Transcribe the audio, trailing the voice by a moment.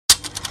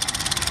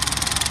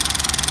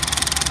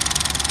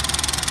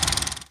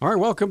All right,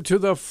 welcome to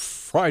the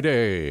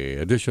Friday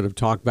edition of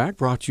Talkback,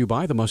 brought to you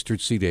by the Mustard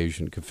Seed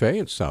Asian Cafe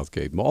at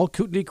Southgate Mall,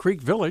 Kootenai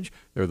Creek Village.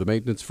 They're the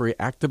maintenance-free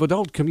active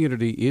adult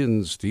community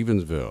in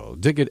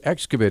Stevensville. Dig It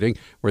Excavating,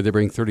 where they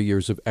bring 30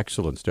 years of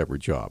excellence to every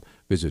job.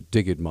 Visit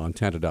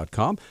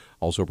digitmontana.com.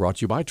 Also brought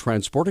to you by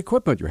Transport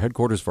Equipment, your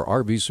headquarters for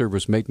RV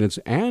service maintenance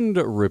and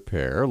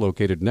repair,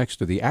 located next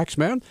to the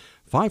Axeman,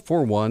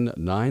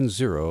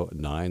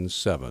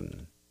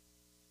 541-9097.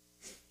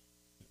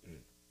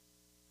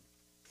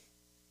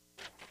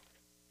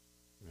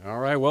 All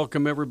right,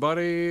 welcome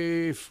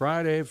everybody.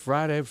 Friday.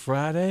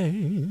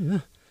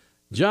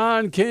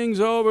 John King's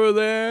over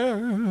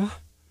there.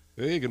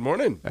 Hey, good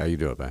morning. How you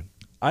doing, man?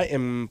 I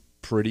am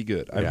pretty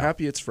good. I'm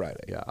happy it's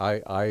Friday. Yeah,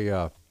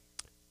 I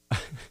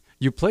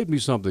you played me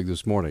something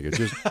this morning. It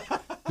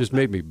just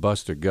made me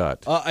bust a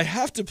gut. I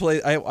have to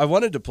play. I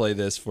wanted to play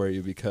this for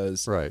you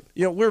because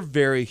we're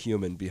very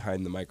human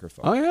behind the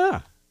microphone. Oh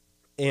yeah,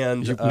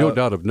 and you no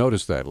doubt have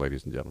noticed that,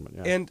 ladies and gentlemen.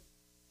 Yeah. And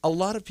a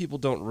lot of people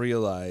don't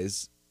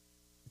realize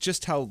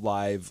just how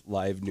live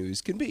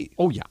news can be.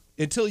 Oh yeah.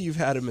 Until you've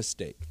had a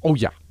mistake. Oh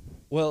yeah.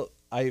 Well,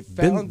 I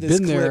found this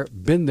clip.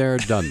 Been there,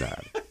 done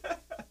that.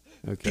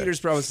 Okay. Peter's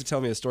promised to tell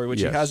me a story, which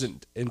he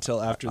hasn't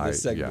until after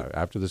this segment. Yeah,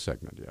 after the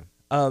segment, yeah.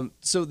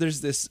 So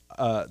there's this...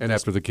 and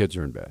after the kids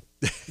are in bed.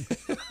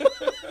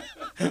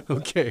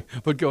 Okay,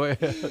 but go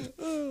ahead.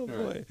 Oh,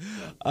 boy.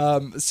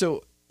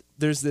 So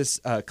there's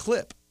this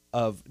clip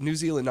of New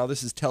Zealand. Now,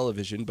 this is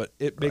television, but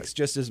it makes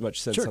just as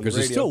much sense on the radio. Sure,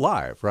 because it's still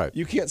live, right.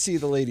 You can't see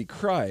the lady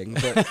crying,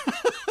 but...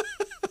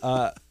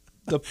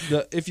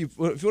 if you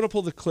want to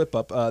pull the clip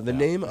up, the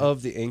name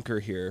of the anchor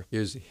here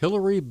is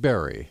Hillary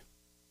Berry,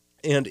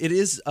 and it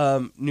is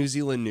New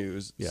Zealand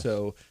news. Yes.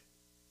 So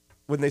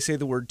when they say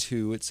the word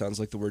 "to," it sounds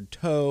like the word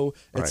 "toe,"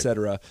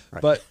 etc.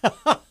 Right. But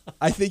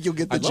I think you'll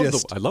get the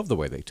gist. I love the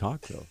way they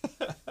talk, though.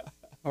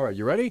 All right,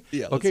 you ready?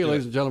 Yeah. Okay,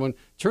 ladies and gentlemen,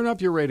 turn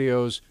up your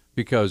radios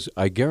because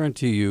I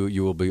guarantee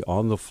you will be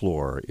on the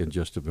floor in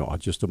just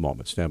a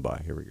moment. Stand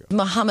by. Here we go.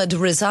 Mohammed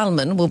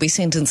Rizalman will be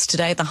sentenced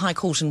today at the High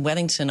Court in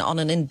Wellington on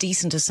an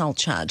indecent assault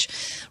charge.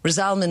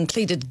 Rizalman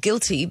pleaded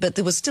guilty, but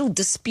there were still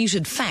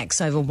disputed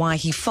facts over why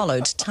he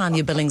followed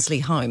Tanya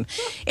Billingsley home.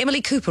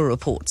 Emily Cooper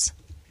reports.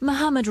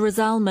 Mohammed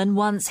Rizalman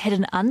once had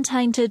an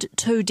untainted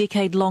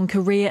 2-decade-long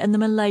career in the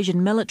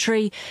Malaysian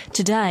military.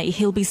 Today,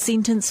 he'll be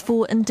sentenced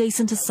for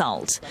indecent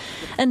assault.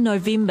 In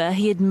November,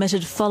 he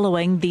admitted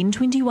following then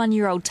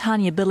 21-year-old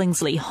Tanya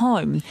Billingsley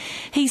home.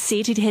 He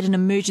said he'd had an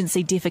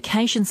emergency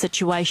defecation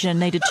situation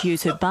and needed to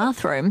use her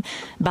bathroom,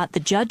 but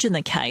the judge in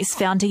the case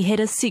found he had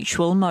a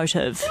sexual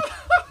motive.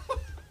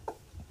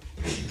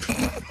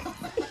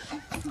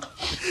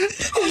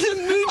 An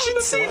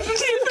emergency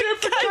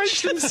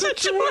defecation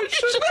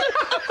situation.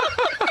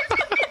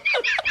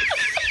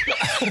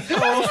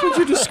 How else would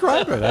you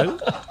describe it?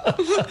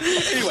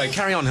 Anyway,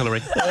 carry on,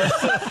 Hillary. Yeah,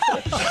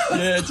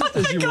 just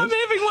I think I'm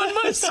having one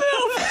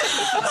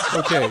myself.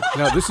 Okay,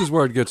 now this is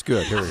where it gets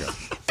good. Here we go.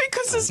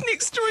 Because this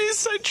next story is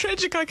so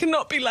tragic, I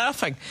cannot be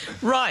laughing.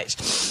 Right.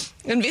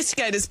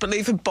 Investigators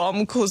believe a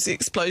bomb caused the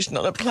explosion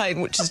on a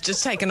plane which has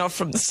just taken off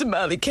from the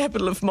Somali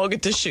capital of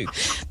Mogadishu.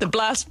 The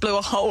blast blew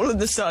a hole in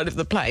the side of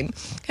the plane,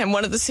 and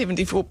one of the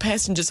 74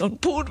 passengers on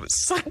board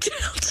was sucked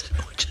out,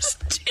 which is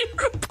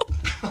terrible.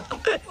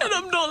 And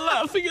I'm not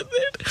laughing at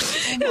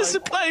that. As the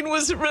plane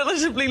was at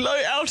relatively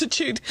low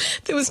altitude,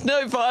 there was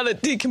no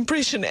violent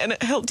decompression, and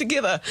it held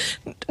together.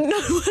 No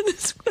one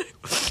is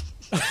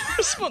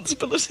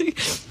responsibility.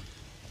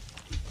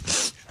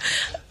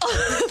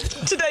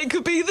 Today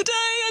could be the day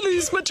I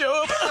lose my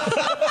job.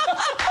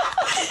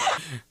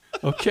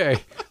 Okay,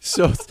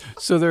 so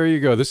there you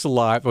go. This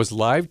was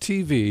live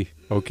TV.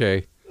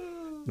 Okay,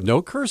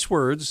 no curse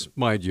words,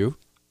 mind you,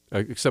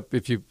 except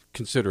if you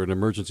consider an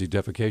emergency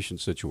defecation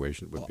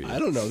situation would be. I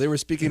don't know. They were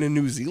speaking in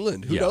New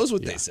Zealand. Who knows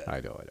what they said?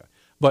 I know.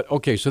 But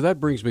okay, so that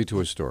brings me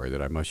to a story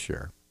that I must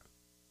share.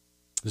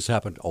 This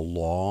happened a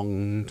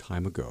long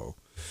time ago.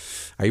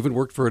 I even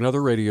worked for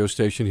another radio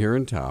station here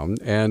in town,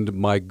 and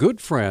my good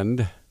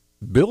friend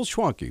Bill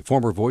Schwanke,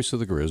 former voice of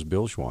the Grizz,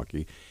 Bill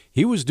Schwanke,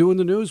 he was doing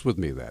the news with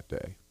me that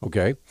day,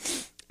 okay?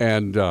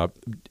 And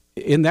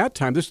in that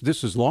time,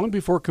 this is long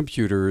before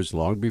computers,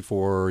 long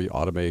before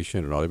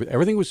automation and all that.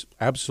 Everything was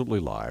absolutely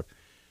live.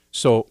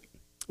 So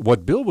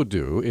what Bill would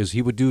do is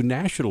he would do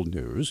national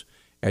news,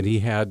 and we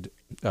had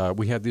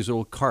these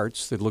little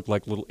carts that looked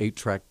like little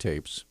 8-track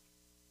tapes,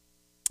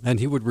 and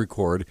he would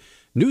record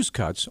news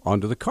cuts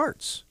onto the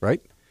carts,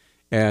 right?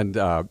 And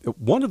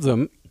one of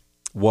them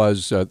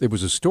was, it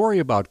was a story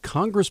about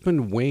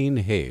Congressman Wayne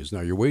Hayes.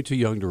 Now, you're way too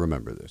young to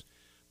remember this,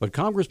 but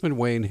Congressman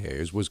Wayne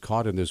Hayes was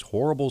caught in this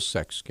horrible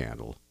sex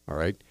scandal, all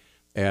right?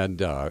 And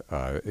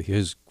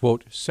his,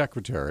 quote,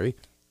 secretary,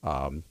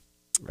 well,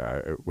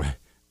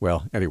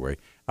 anyway,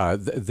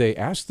 they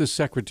asked the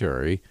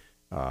secretary,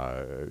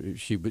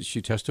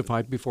 she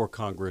testified before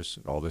Congress,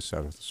 all this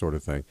sort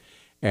of thing,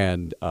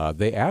 and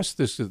they asked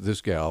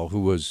this gal who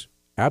was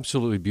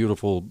absolutely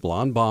beautiful,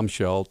 blonde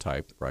bombshell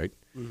type, right?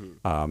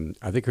 Mm-hmm.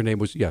 I think her name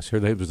was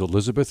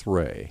Elizabeth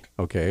Ray.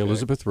 Okay,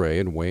 Elizabeth Ray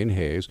and Wayne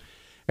Hayes.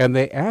 And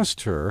they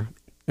asked her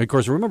And of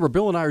course, remember,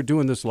 Bill and I are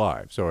doing this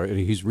live. So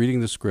he's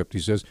reading the script. He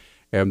says,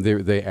 and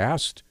they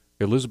asked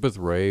Elizabeth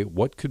Ray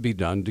what could be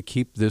done to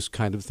keep this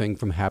kind of thing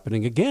from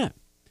happening again.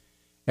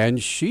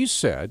 And she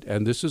said,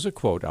 and this is a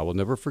quote I will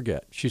never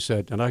forget. She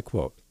said, and I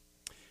quote,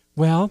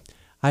 "Well,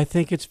 I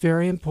think it's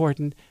very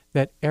important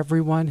that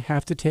everyone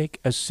have to take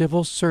a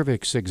civil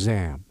cervix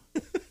exam."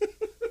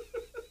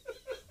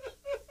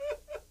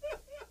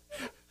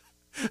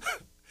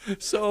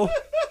 So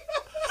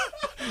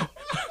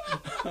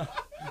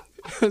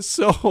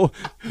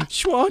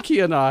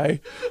Schwanke and I,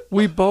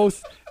 we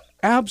both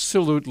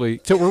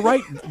absolutely. So we're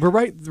right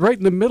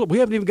in the middle. We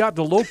haven't even got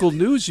to local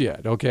news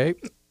yet. Okay,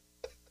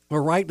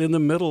 we're right in the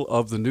middle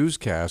of the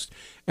newscast,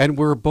 and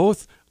we're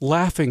both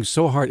laughing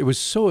so hard. It was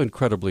so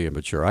incredibly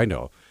immature, I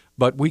know,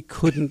 but we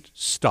couldn't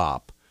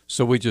stop.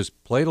 So we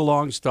just played a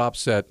long stop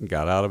set and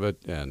got out of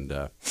it.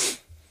 And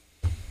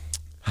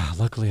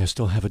luckily, I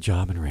still have a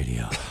job in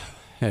radio.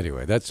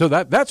 Anyway, that's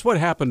what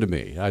happened to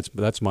me.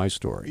 That's my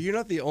story. You're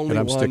not the only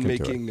one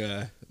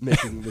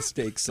making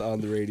mistakes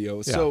on the radio.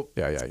 Yeah, So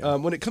yeah.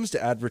 when it comes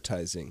to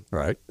advertising,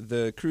 Right.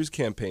 the Cruz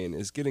campaign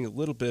is getting a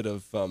little bit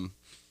of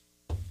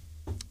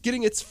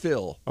getting its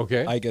fill.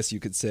 Okay. I guess you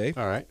could say.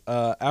 All right.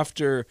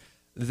 After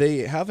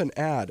they have an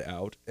ad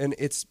out and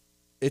it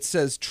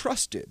says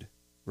trusted,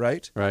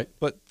 right? Right.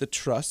 But the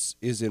truss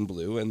is in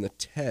blue and the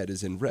TED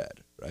is in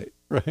red, right?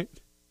 Right.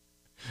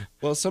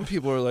 Well, some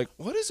people are like,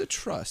 "What is a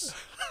truss?"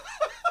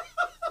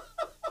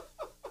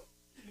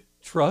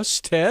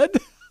 Trust Ted?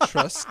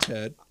 Trust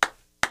TED.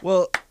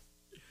 Well,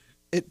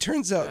 it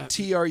turns out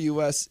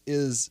TRUS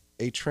is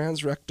a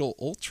transrectal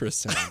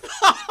ultrasound.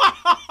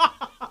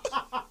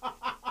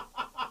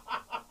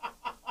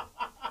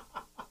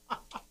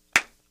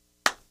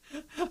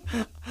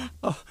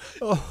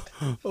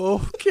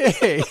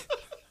 Okay.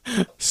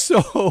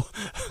 So,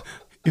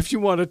 if you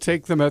want to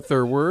take them at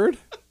their word,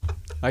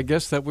 I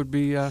guess that would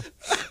be a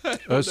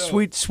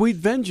sweet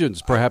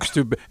vengeance, perhaps.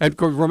 And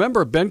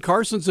remember, Ben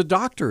Carson's a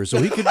doctor,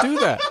 so he could do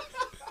that.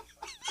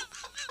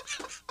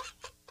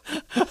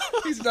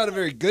 He's not a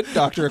very good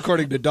doctor,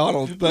 according to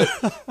Donald, but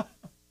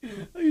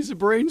He's a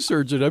brain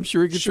surgeon. I'm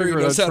sure he could figure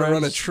knows out how to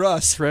run a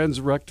truss.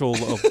 Transrectal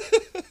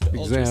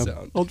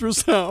exam.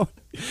 Ultrasound.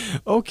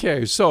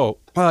 Okay, so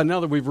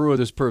now that we've ruined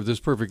this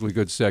perfectly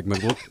good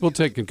segment, we'll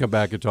take and come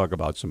back and talk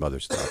about some other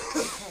stuff.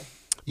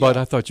 But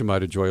I thought you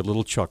might enjoy a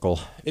little chuckle.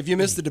 If you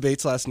missed the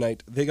debates last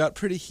night, they got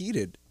pretty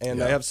heated,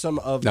 and I have some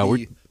of Now,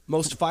 the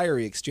most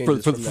fiery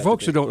exchanges. For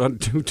folks who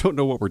don't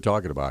know what we're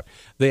talking about,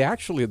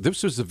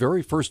 this was the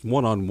very first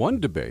one-on-one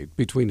debate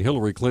between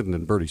Hillary Clinton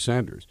and Bernie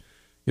Sanders.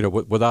 You know,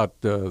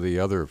 without the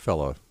other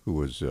fella who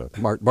was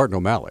Martin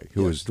O'Malley,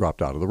 who was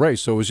dropped out of the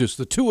race. So it was just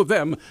the two of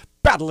them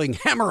battling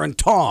hammer and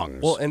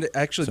tongs. Well, and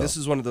actually, this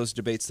is one of those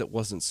debates that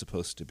wasn't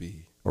supposed to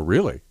be. Oh,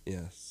 really?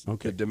 Yes.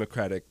 Okay. The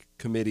Democratic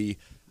committee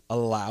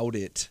allowed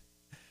it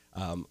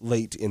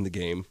late in the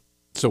game.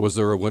 So was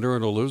there a winner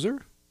and a loser?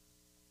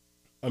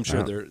 I'm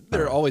sure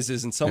there always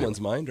is in someone's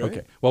mind, right?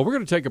 Okay. Well, we're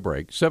going to take a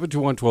break.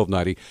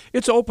 721-1290.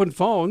 It's open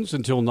phones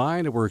until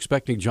 9, and we're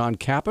expecting John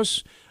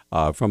Kappes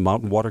from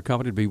Mountain Water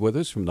Company to be with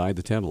us from 9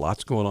 to 10.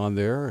 Lots going on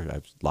there. I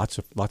have lots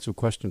of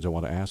questions I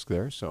want to ask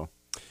there. So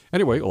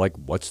anyway, like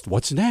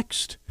what's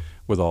next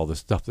with all this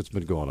stuff that's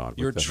been going on?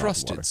 Your with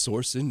trusted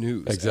source in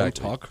news exactly.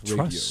 and talk radio.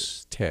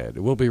 Trust Ted.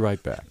 We'll be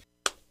right back.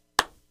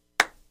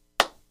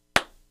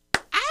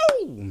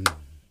 Ow!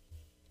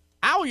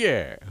 Ow,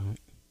 yeah.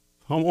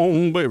 Come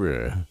on,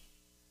 baby.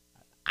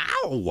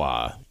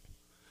 Ow!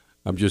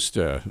 I'm just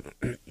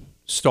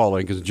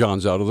stalling because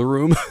John's out of the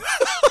room.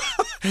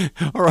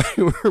 All right,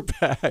 we're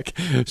back.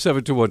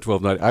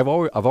 721-1290.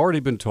 I've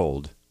already been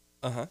told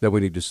that we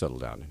need to settle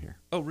down in here.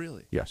 Oh,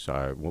 really? Yes.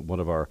 One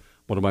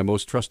of my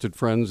most trusted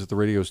friends at the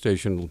radio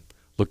station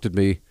looked at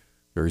me,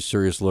 very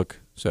serious look,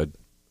 said,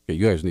 "Okay,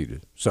 you guys need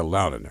to settle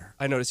down in there."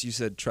 I noticed you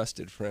said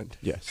trusted friend.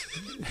 Yes.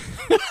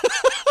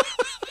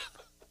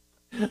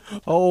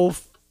 Oh,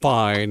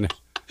 fine.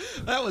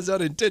 That was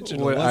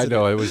unintentional. Well, I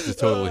know it was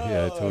totally.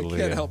 I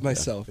can't help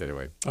myself. Yeah.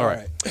 Anyway, all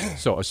right.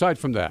 So aside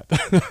from that,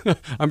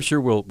 I'm sure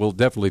we'll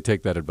definitely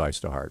take that advice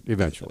to heart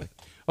eventually.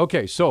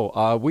 Okay,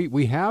 so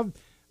we have.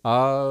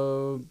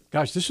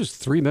 Gosh, this is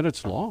 3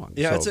 minutes long.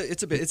 Yeah, so.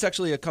 it's a bit. It's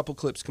actually a couple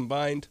clips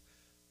combined.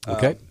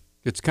 Okay,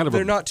 it's kind of.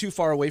 They're not too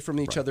far away from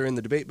each other in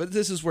the debate, but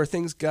this is where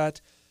things got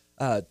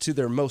to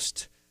their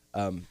most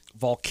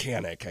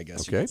volcanic, I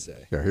guess you could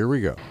say. Yeah, here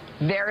we go.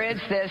 There is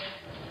this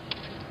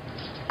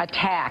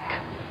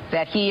attack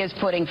that he is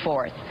putting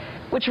forth,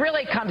 which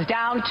really comes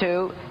down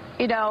to,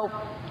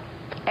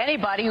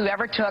 anybody who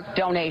ever took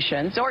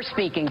donations or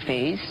speaking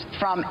fees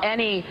from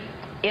any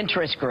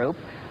interest group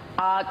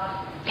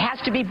has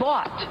to be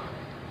bought.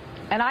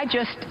 And I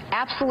just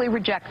absolutely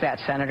reject that,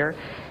 Senator.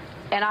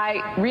 And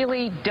I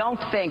really don't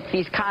think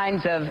these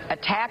kinds of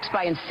attacks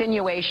by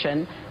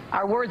insinuation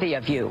are worthy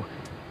of you.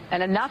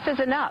 And enough is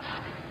enough.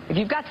 If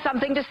you've got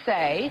something to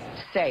say,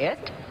 say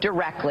it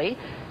directly.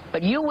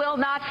 But you will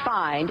not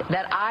find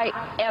that I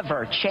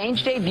ever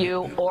changed a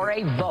view or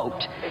a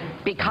vote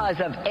because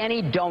of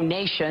any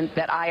donation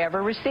that I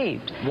ever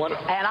received.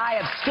 And I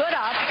have stood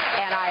up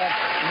and I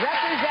have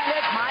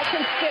represented my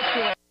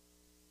constituents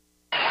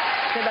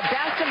to the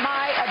best of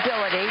my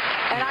ability,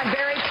 and I'm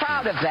very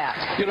proud of that.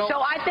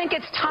 So I think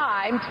it's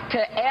time to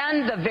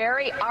end the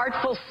very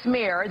artful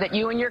smear that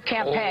you and your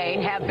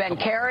campaign have been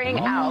carrying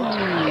out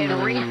in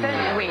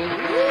recent weeks.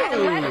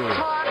 And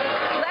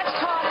let's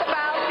talk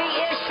about the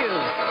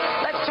issues.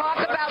 Let's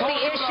talk about the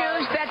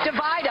issues that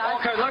divide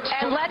us. Okay, let's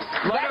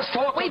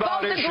talk we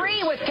about both issues.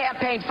 agree with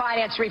campaign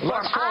finance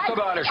reform. Let's talk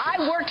about issues.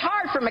 I worked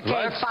hard for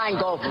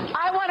McCain-Feingold.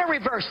 I want to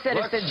reverse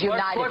Citizens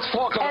United. Let's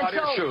talk about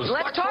and so issues.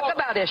 Let's talk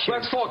about issues.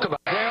 Let's talk about.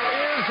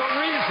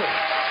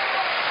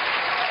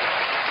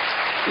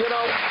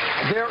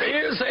 There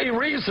is a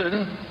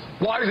reason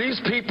why these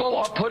people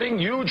are putting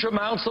huge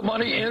amounts of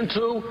money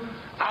into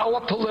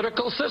our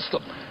political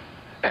system.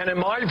 And in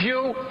my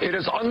view, it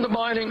is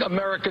undermining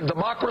American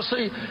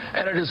democracy,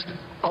 and it is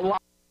allowing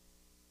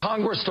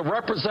Congress to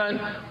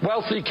represent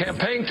wealthy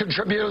campaign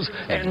contributors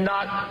and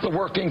not the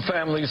working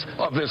families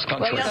of this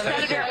country. Well,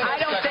 Senator, I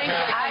don't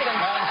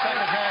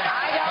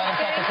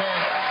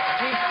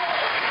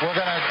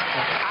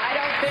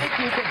think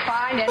you could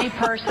find any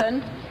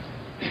person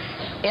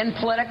in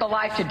political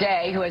life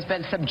today who has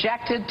been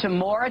subjected to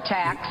more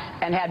attacks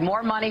and had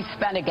more money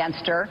spent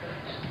against her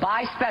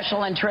by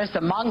special interests,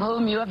 among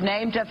whom you have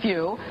named a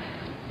few,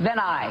 than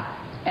I.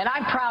 And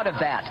I'm proud of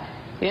that.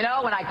 You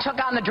know, when I took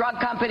on the drug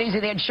companies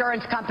and the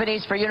insurance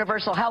companies for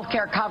universal health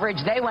care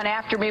coverage, they went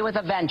after me with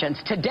a vengeance.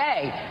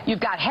 Today, you've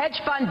got hedge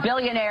fund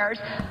billionaires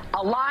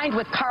aligned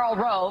with Karl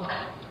Rove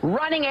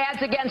running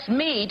ads against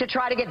me to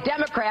try to get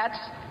Democrats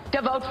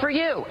to vote for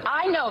you.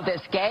 I know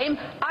this game.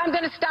 I'm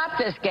going to stop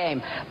this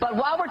game. But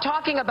while we're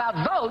talking about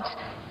votes,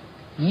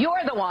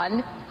 you're the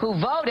one who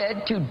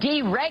voted to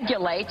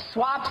deregulate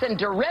swaps and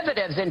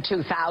derivatives in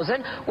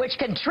 2000, which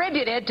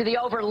contributed to the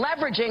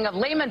over-leveraging of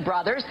Lehman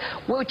Brothers,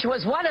 which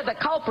was one of the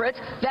culprits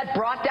that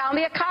brought down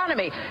the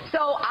economy.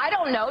 So I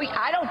don't know.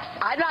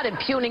 I'm not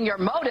impugning your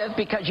motive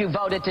because you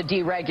voted to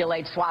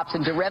deregulate swaps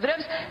and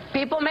derivatives.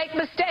 People make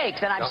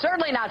mistakes, and I'm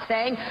certainly not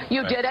saying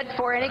you did it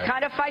for any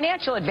kind of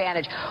financial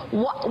advantage.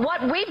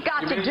 What we've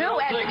got to do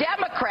as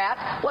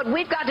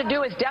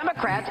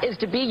Democrats, is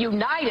to be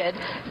united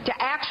to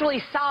actually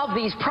solve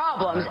these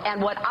problems,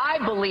 and what I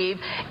believe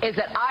is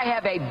that I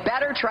have a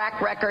better track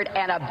record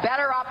and a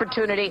better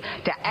opportunity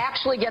to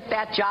actually get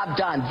that job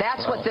done.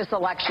 That's what this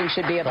election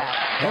should be about.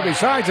 Well,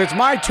 besides, it's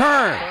my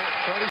turn.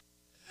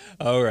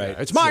 All right.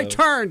 It's my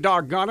turn,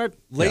 doggone it.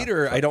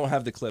 Later, I don't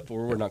have the clip,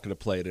 or we're not going to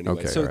play it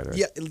anyway. Okay, so right.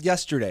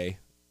 yesterday,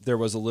 there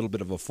was a little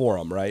bit of a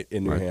forum, right,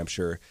 in New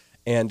Hampshire,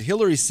 and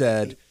Hillary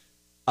said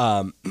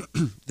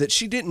that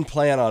she didn't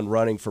plan on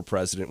running for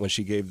president when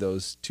she gave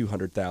those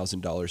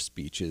 $200,000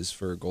 speeches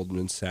for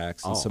Goldman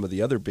Sachs and some of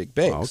the other big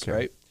banks,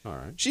 right? All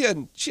right. She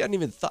hadn't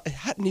even thought, it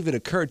hadn't even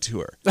occurred to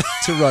her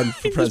to run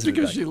for president.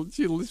 Just because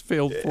she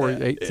failed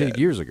 8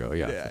 years ago,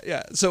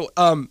 Yeah. So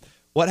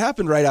what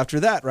happened right after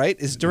that, right,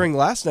 is during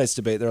last night's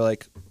debate, they're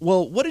like,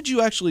 well, what did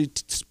you actually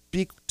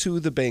speak to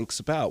the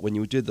banks about when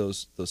you did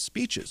those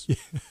speeches?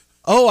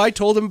 Oh, I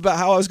told them about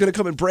how I was going to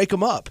come and break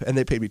them up, and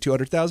they paid me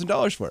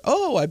 $200,000 for it.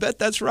 Oh, I bet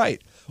that's right.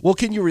 Well,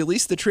 can you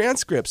release the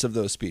transcripts of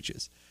those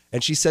speeches?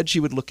 And she said she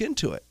would look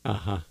into it.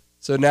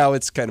 So now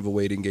it's kind of a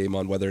waiting game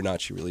on whether or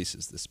not she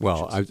releases the speeches.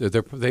 Well,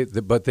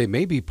 but they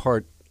may be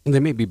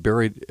they may be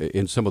buried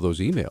in some of those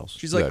emails.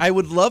 She's like, I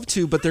would love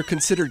to, but they're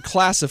considered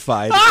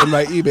classified in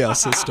my email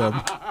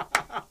system.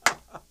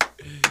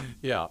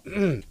 Yeah.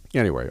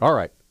 Anyway, all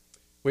right.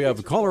 We have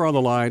a caller on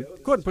the line.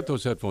 Go ahead and put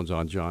those headphones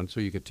on, John, so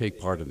you can take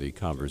part in the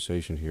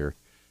conversation here.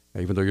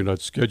 Even though you're not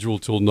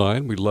scheduled till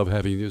 9, we love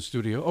having you in the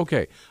studio.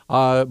 Okay.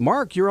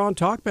 Mark, you're on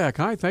Talkback.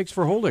 Hi, thanks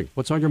for holding.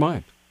 What's on your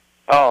mind?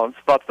 Oh, it's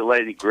about the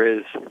Lady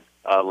Grizz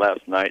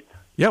last night.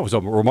 Yeah, it was a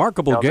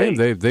remarkable game.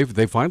 They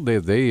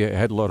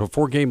had a lot of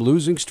 4-game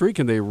losing streak,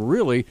 and they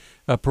really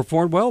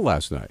performed well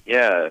last night.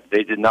 Yeah,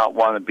 they did not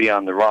want to be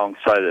on the wrong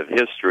side of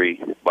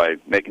history by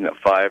making it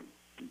 5,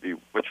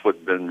 which would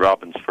have been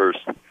Robin's first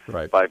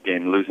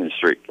 5-game losing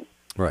streak.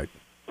 Right.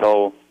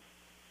 So,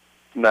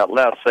 in that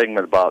last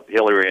segment about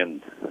Hillary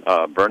and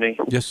Bernie.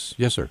 Yes,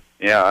 sir.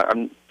 Yeah,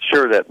 I'm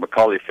sure that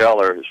Macaulay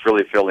Fowler is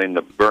really feeling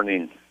the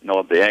burning,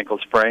 the ankle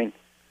sprain.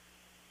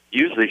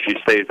 Usually she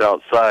stays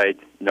outside,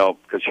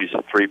 because she's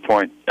a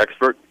 3-point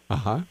expert,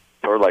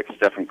 sort of like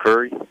Stephen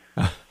Curry.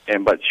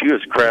 But she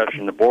was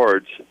crashing the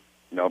boards,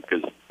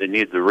 because they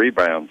need the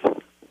rebounds.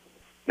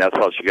 That's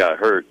how she got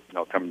hurt,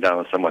 coming down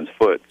on someone's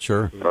foot.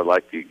 Sure. So I'd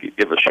like to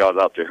give a shout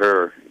out to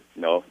her,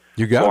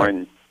 You got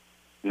going,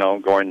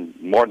 going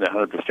more than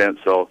 100%,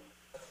 so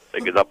they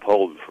could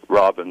uphold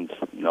Robbins,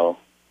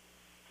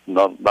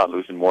 not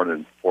losing more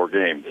than 4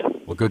 games.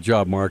 Well, good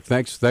job, Mark.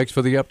 Thanks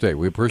for the update.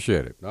 We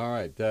appreciate it. All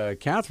right,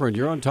 Catherine,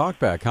 you're on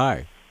Talkback.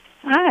 Hi.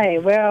 Hi.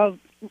 Well,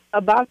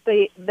 about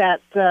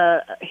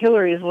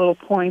Hillary's little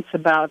points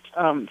about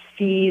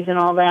fees and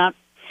all that.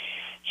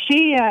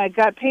 she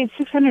got paid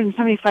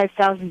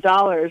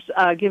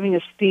 $675,000 giving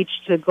a speech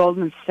to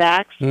Goldman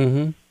Sachs.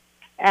 Mm-hmm.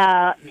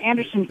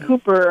 Anderson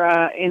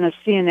Cooper in a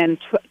CNN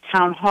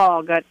town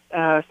hall got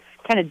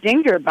kind of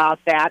dinged her about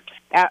that.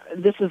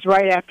 This was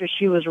right after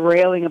she was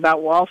railing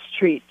about Wall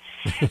Street.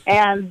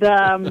 And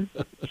so...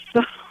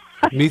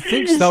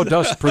 Methinks thou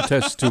dost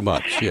protest too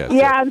much, yes.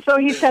 Yeah, and so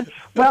he said,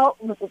 well,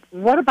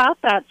 what about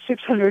that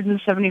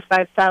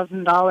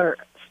 $675,000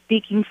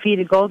 speaking fee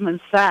to Goldman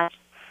Sachs?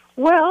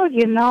 Well,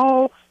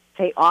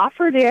 they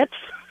offered it.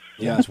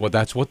 Yeah,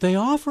 that's what they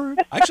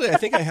offered. Actually, I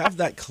think I have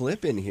that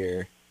clip in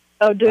here.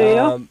 Oh, do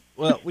you?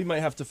 Well, we might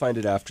have to find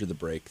it after the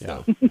break,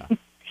 though. Yeah.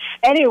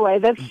 Anyway,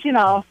 that's,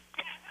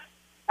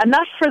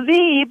 enough for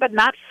thee, but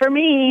not for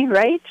me,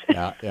 right?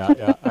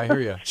 Yeah, I hear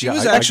you. She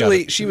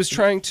was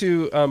trying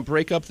to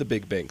break up the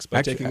big banks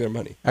by taking their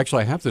money.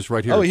 Actually, I have this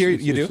right here. Oh, here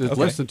you do? It's Okay.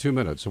 less than 2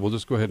 minutes, so we'll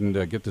just go ahead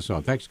and get this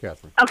on. Thanks,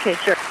 Catherine. Okay,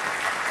 sure.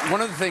 One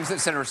of the things that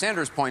Senator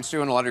Sanders points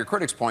to and a lot of your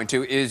critics point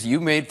to is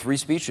you made 3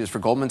 speeches for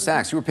Goldman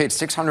Sachs. You were paid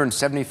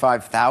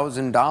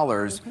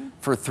 $675,000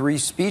 for 3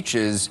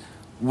 speeches.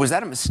 Was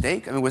that a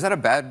mistake? I mean, was that a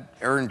bad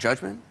error in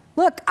judgment?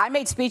 Look, I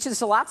made speeches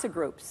to lots of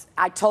groups.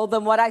 I told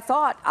them what I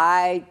thought.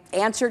 I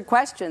answered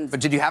questions.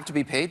 But did you have to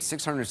be paid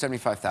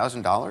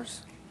 $675,000?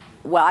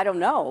 Well, I don't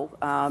know.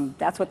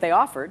 That's what they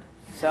offered.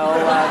 So,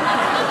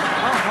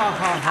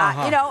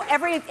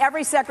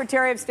 every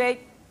Secretary of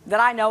State that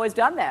I know has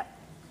done that.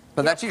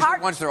 But that's usually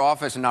once they're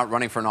office and not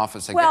running for an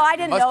office again. Well, I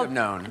didn't Must have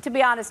known. To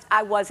be honest,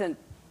 I wasn't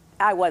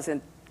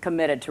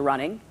committed to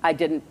running. I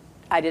didn't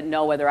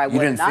know whether I would or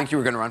not. You didn't think you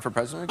were going to run for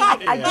president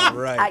again? I did.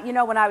 Right.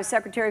 When I was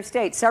Secretary of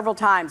State, several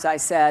times I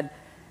said,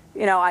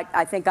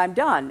 I think I'm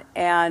done.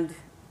 And,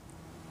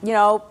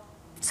 so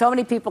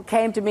many people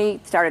came to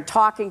me, started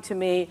talking to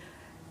me.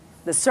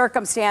 The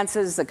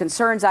circumstances, the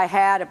concerns I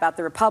had about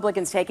the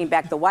Republicans taking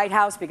back the White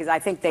House, because I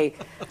think they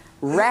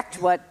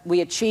wrecked what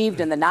we achieved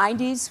in the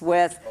 90s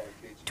with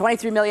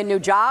 23 million new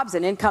jobs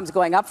and incomes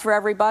going up for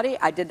everybody.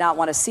 I did not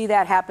want to see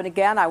that happen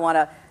again. I want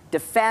to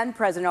defend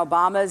President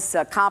Obama's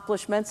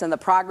accomplishments and the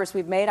progress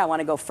we've made. I want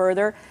to go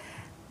further.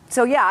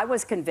 So, yeah, I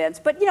was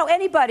convinced. But,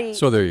 anybody...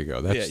 So there you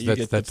go.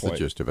 That's the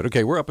gist of it.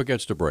 Okay, we're up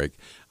against a break.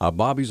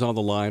 Bobby's on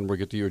the line. We'll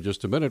get to you in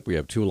just a minute. We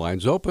have 2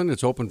 lines open.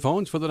 It's open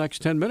phones for the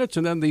next 10 minutes.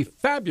 And then the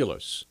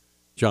fabulous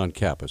John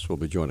Kappes will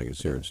be joining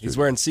us here in studio. He's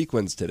wearing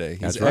sequins today.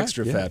 He's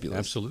extra fabulous.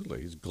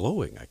 Absolutely. He's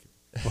glowing.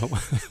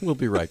 We'll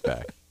be right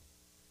back.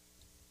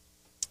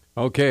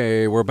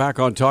 Okay, we're back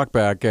on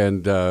Talkback,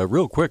 and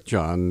real quick,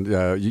 John,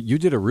 you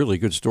did a really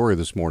good story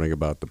this morning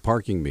about the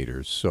parking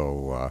meters,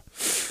 so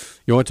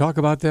you want to talk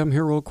about them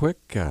here real quick?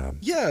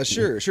 Yeah,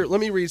 sure.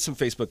 Let me read some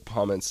Facebook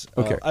comments.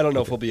 Okay. I don't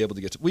know if we'll be able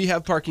to get to. We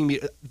have parking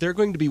meters. They're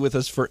going to be with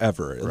us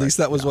forever. At least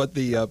that was what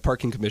the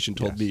Parking Commission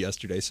told me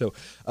yesterday. So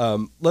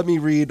let me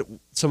read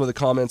some of the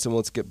comments, and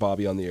let's get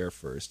Bobby on the air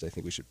first. I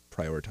think we should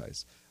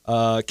prioritize.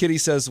 Kitty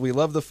says, we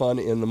love the fun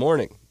in the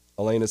morning.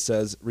 Elena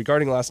says,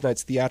 regarding last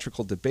night's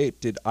theatrical debate,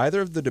 did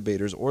either of the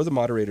debaters or the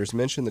moderators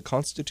mention the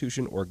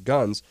Constitution or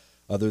guns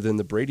other than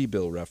the Brady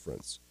Bill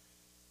reference?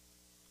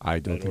 I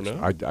don't think so.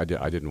 I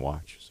didn't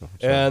watch. So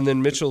and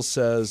then Mitchell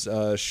says,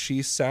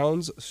 she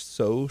sounds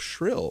so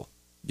shrill.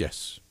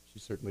 Yes, she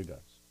certainly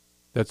does.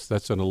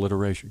 That's an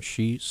alliteration.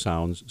 She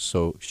sounds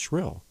so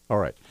shrill. All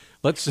right,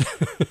 let's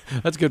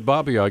get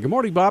Bobby on. Good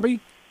morning, Bobby.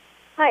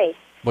 Hi.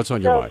 What's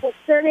on your mind?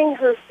 Concerning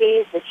her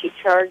fees that she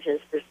charges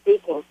for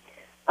speaking,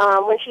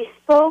 when she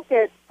spoke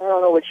at, I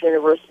don't know which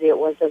university it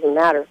was, doesn't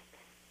matter.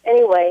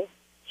 Anyway,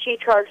 she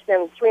charged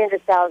them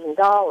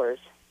 $300,000.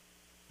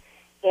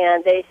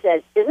 And they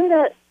said, isn't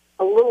that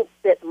a little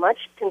bit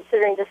much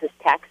considering this is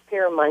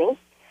taxpayer money?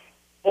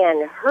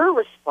 And her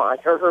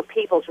response, or her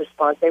people's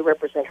response, they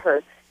represent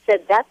her,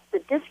 said that's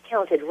the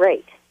discounted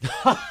rate.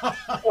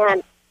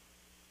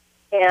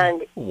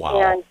 and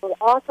will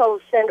also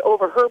send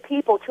over her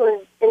people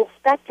to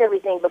inspect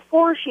everything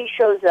before she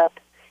shows up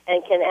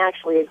and can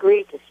actually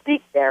agree to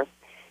speak there.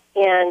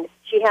 And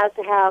she has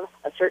to have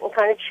a certain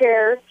kind of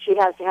chair. She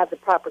has to have the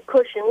proper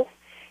cushions.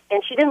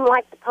 And she didn't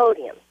like the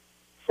podium.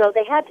 So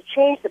they had to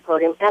change the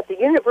podium at the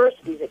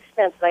university's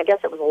expense, and I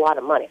guess it was a lot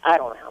of money. I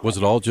don't know. Was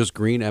it all just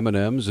green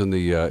M&Ms in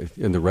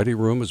the ready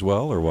room as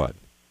well, or what?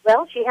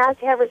 Well, she has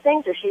to have her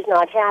things or she's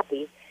not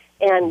happy.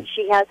 And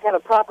she has to have a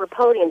proper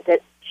podium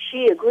that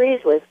she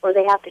agrees with, or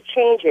they have to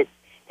change it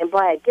and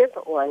buy a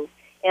different one.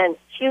 And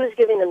she was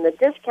giving them the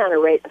discounted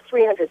rate of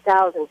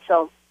 $300,000.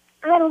 So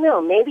I don't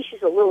know. Maybe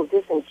she's a little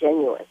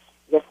disingenuous.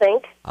 You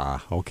think?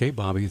 Okay,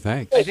 Bobby.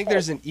 Thanks. I think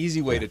there's an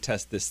easy way to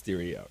test this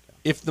theory out.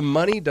 If the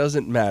money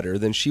doesn't matter,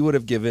 then she would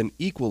have given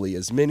equally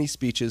as many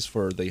speeches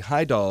for the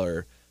high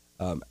dollar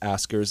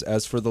askers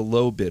as for the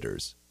low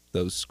bidders.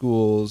 Those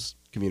schools,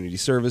 community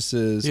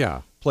services,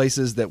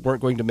 places that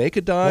weren't going to make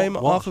a dime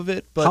off of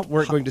it, but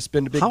weren't going to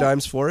spend big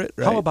dimes for it.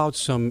 Right? How about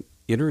some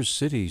inner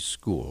city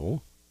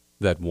school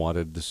that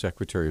wanted the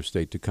Secretary of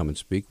State to come and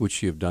speak? Would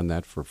she have done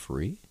that for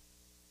free?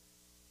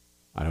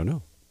 I don't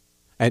know.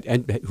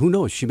 And who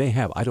knows? She may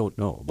have. I don't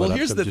know. But well,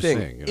 here's the thing.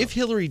 Saying, if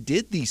Hillary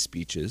did these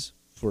speeches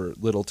for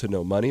little to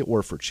no money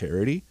or for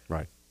charity,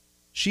 right,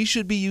 she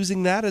should be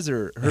using that as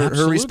her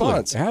Absolutely.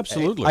 response.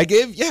 Absolutely. I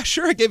gave a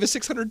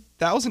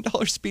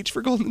 $600,000 speech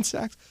for Goldman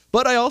Sachs,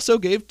 but I also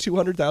gave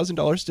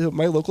 $200,000 to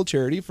my local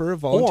charity for a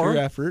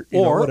volunteer effort,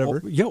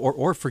 whatever.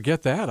 Or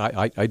forget that.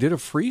 I did a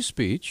free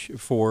speech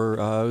for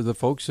the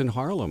folks in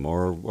Harlem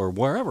or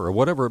wherever, or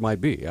whatever it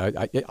might be.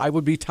 I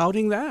would be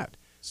touting that,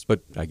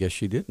 but I guess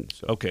she didn't.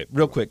 So. Okay,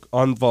 real quick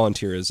on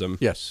volunteerism.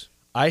 Yes.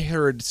 I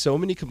heard so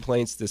many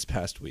complaints this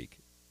past week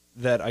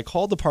that I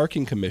called the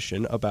parking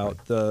commission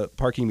about the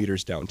parking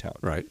meters downtown.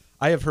 Right.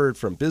 I have heard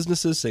from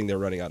businesses saying they're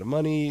running out of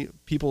money,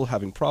 people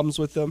having problems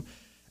with them,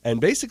 and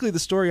basically the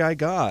story I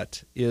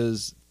got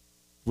is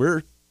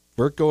we're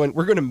going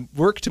to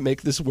work to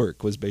make this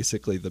work was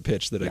basically the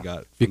pitch that I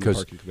got from the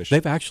parking commission.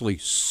 They've actually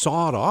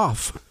sawed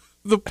off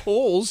the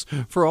poles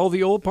for all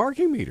the old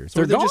parking meters.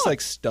 So they're just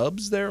like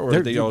stubs there, or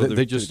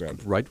they just the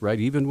ground? right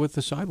even with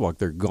the sidewalk,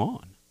 they're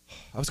gone.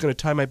 I was going to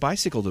tie my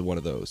bicycle to one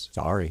of those.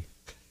 Sorry.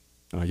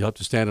 You'll have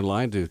to stand in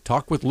line to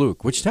talk with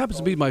Luke, which happens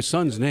to be my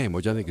son's name,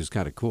 which I think is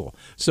kind of cool.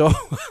 So,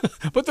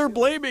 but they're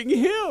blaming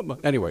him.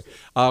 Anyway,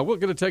 we're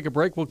going to take a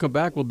break. We'll come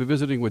back. We'll be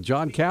visiting with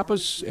John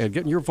Kappes and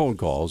getting your phone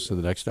calls in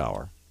the next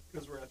hour.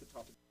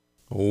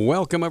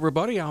 Welcome,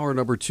 everybody. Hour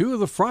number 2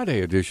 of the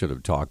Friday edition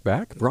of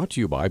Talkback, brought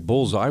to you by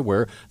Bulls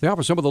Eyewear. They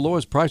offer some of the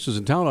lowest prices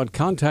in town on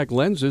contact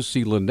lenses.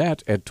 See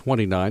Lynette at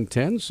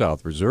 2910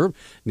 South Reserve.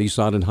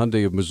 Nissan and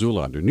Hyundai of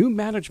Missoula under new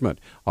management,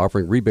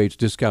 offering rebates,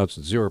 discounts,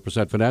 and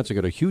 0% financing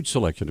at a huge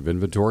selection of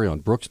inventory on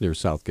Brooks near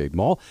Southgate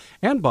Mall.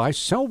 And by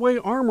Selway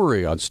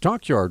Armory on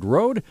Stockyard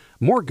Road.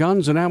 More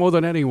guns and ammo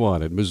than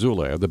anyone at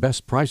Missoula. The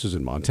best prices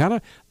in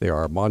Montana. They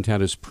are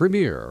Montana's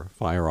premier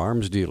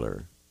firearms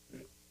dealer.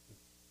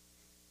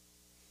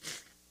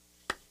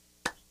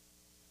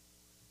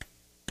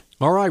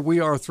 All right, we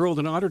are thrilled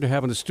and honored to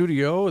have in the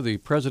studio the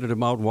president of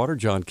Mountain Water,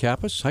 John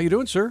Kappes. How you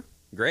doing, sir?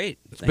 Great.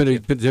 It's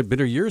been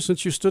a year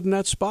since you stood in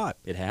that spot.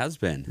 It has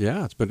been.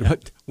 Yeah, it's been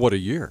what a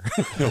year.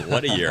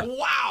 What a year.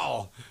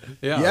 Wow.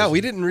 Yeah, we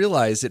didn't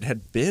realize it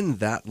had been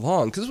that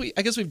long because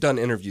I guess we've done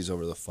interviews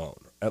over the phone,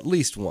 at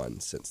least one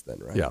since then,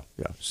 right? Yeah,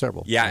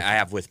 several. Yeah, I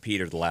have with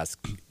Peter the last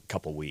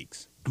couple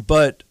weeks.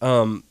 But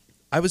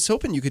I was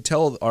hoping you could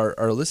tell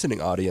our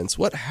listening audience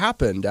what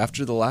happened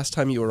after the last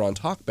time you were on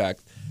Talkback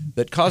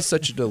that caused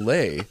such a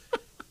delay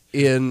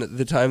in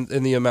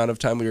the amount of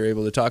time we were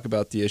able to talk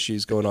about the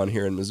issues going on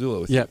here in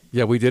Missoula with you.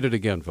 Yeah, we did it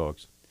again,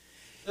 folks.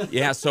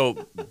 Yeah,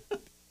 so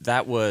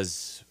that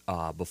was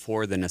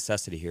before the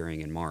necessity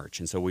hearing in March.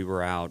 And so we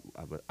were out.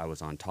 I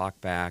was on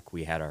Talkback.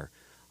 We had our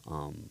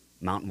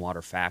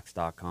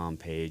mountainwaterfacts.com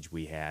page.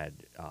 We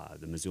had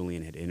the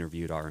Missoulian had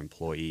interviewed our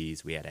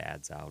employees. We had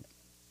ads out.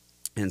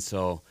 And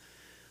so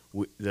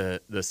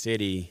the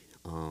city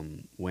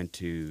went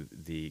to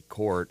the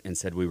court and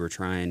said we were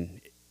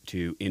trying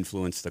to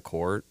influence the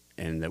court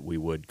and that we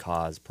would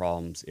cause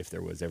problems if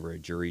there was ever a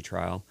jury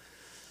trial.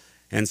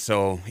 And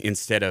so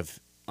instead of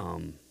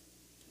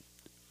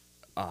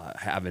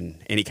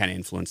having any kind of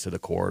influence to the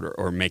court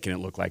or making it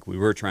look like we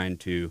were trying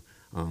to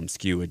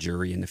skew a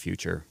jury in the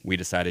future, we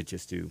decided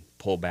just to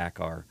pull back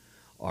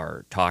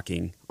our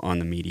talking on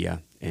the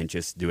media and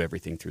just do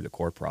everything through the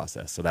court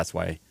process. So that's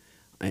why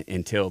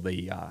until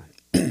the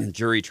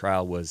jury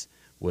trial was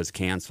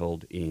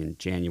canceled in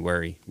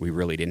January, we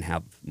really didn't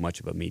have much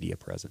of a media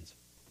presence.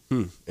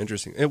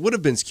 Interesting. It would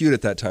have been skewed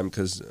at that time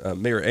because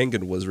Mayor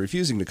Engen was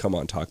refusing to come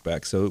on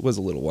Talkback, so it was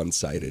a little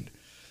one-sided.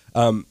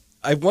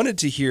 I wanted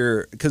to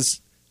hear,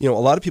 because a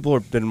lot of people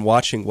have been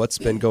watching what's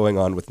been going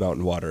on with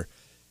Mountain Water,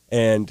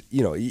 and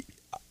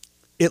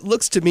it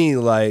looks to me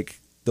like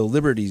the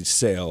Liberty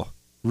sale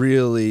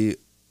really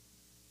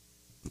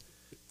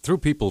threw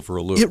people for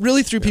a loop. It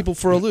really threw people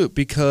for a loop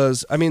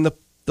because, I mean,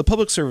 the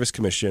Public Service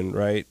Commission,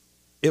 right,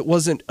 it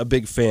wasn't a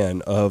big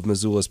fan of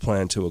Missoula's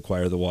plan to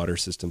acquire the water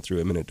system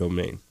through eminent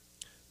domain.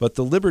 But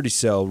the Liberty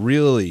sale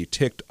really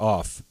ticked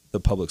off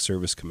the Public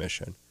Service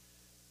Commission.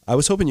 I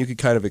was hoping you could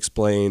kind of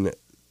explain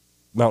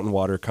Mountain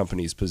Water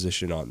Company's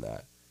position on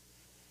that.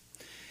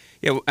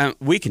 Yeah,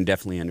 we can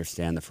definitely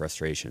understand the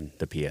frustration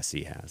the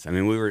PSC has. I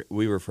mean,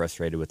 we were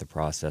frustrated with the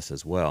process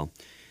as well.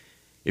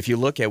 If you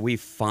look at, we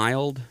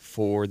filed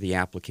for the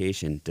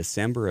application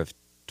December of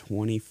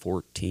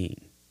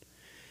 2014.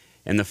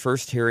 And the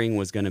first hearing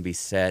was going to be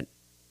set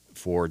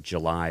for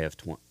July of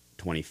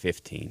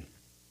 2015.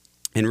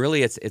 And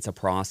really, it's a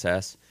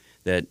process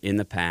that in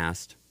the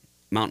past,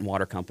 Mountain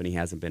Water Company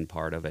hasn't been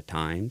part of at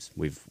times.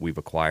 We've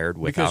acquired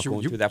without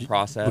going through that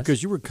process.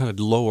 Because you were kind of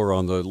lower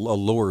on the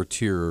lower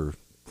tier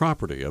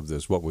property of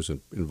this, what was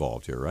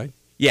involved here, right?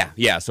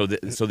 Yeah. So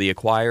the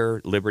acquirer,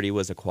 Liberty,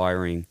 was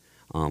acquiring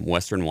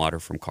Western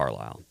Water from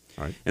Carlisle.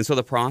 All right. And so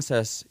the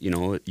process,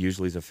 it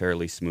usually is a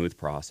fairly smooth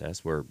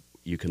process where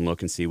you can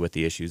look and see what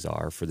the issues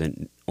are for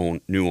the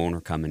new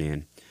owner coming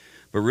in.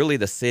 But really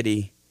the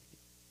city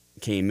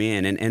came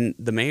in, and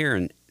the mayor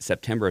in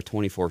September of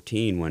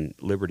 2014, when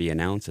Liberty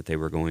announced that they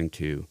were going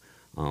to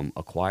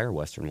acquire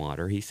Western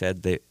Water, he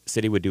said the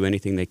city would do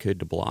anything they could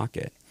to block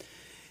it.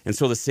 And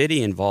so the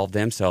city involved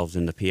themselves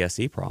in the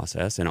PSC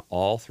process, and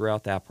all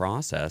throughout that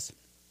process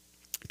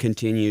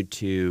continued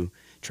to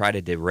try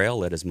to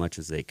derail it as much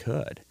as they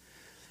could.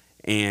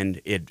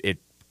 And it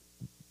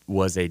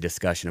was a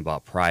discussion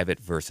about private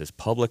versus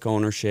public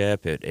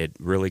ownership. It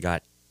really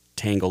got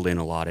tangled in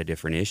a lot of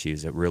different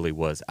issues. It really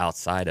was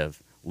outside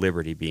of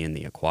Liberty being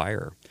the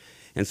acquirer.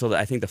 And so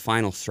I think the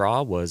final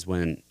straw was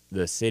when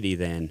the city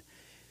then,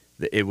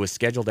 it was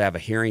scheduled to have a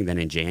hearing then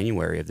in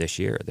January of this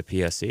year, the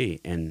PSC,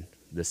 and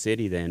the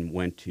city then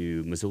went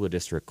to Missoula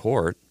District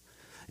Court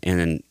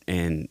and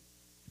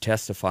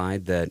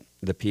testified that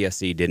the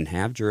PSC didn't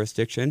have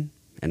jurisdiction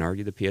and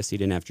argued the PSC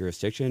didn't have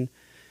jurisdiction.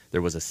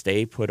 There was a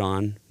stay put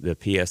on the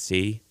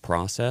PSC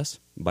process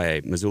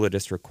by Missoula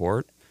District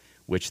Court,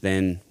 which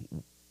then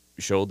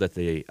showed that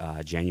the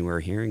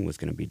January hearing was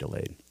going to be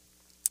delayed.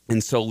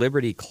 And so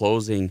Liberty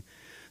closing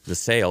the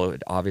sale,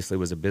 it obviously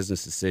was a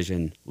business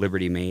decision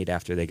Liberty made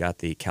after they got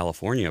the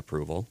California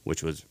approval,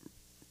 which was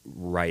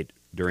right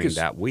during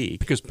that week.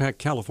 Because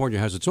California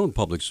has its own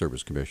public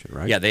service commission,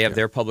 right? Yeah, they have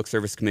their public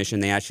service commission.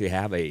 They actually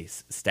have a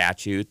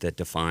statute that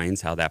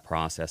defines how that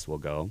process will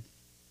go.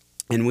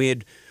 And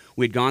we'd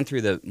gone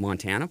through the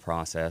Montana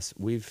process.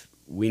 We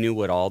knew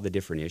what all the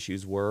different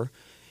issues were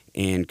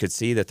and could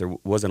see that there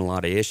wasn't a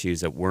lot of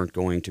issues that weren't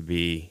going to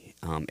be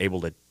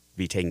able to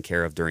be taken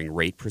care of during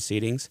rate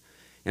proceedings.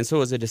 And so it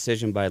was a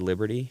decision by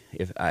Liberty.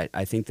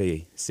 I think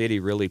the city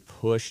really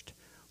pushed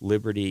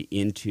Liberty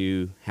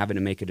into having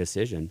to make a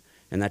decision,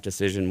 and that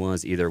decision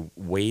was either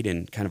wait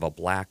in kind of a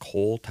black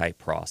hole type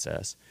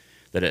process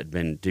that had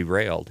been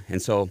derailed.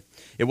 And so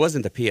it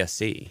wasn't the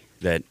PSC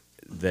that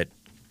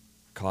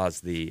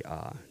caused the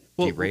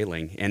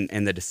derailing,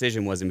 and the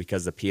decision wasn't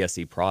because the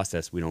PSC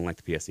process, we don't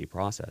like the PSC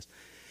process.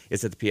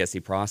 It's that the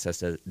PSC process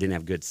didn't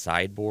have good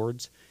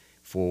sideboards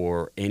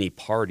for any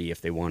party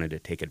if they wanted to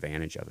take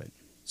advantage of it.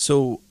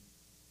 So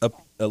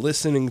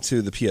listening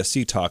to the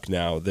PSC talk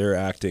now, they're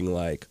acting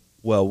like,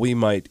 well, we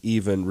might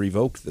even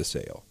revoke the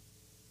sale,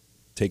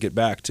 take it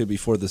back to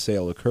before the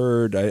sale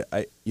occurred.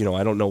 I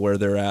don't know where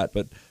they're at,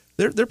 but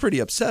they're pretty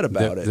upset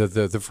about it.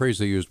 The phrase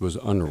they used was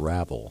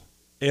unravel.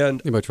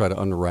 And they might try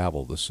to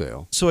unravel the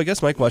sale. So I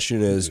guess my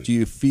question is, do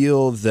you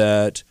feel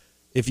that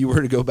if you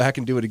were to go back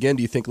and do it again,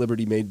 do you think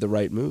Liberty made the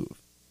right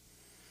move?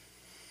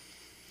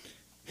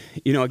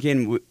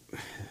 Again,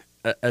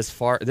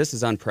 this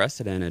is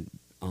unprecedented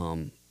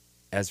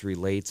as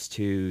relates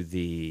to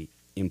the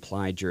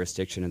implied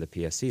jurisdiction of the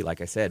PSC.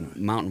 Like I said,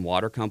 Mountain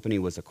Water Company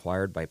was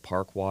acquired by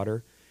Park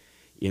Water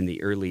in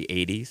the early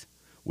 80s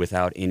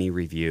without any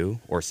review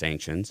or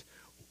sanctions.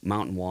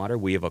 Mountain Water,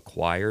 we have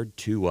acquired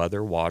 2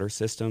 other water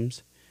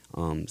systems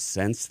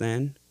since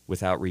then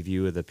without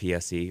review of the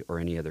PSC or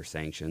any other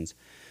sanctions.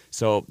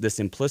 So this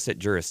implicit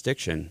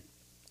jurisdiction,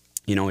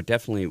 it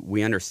definitely,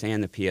 we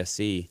understand the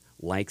PSC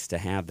likes to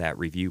have that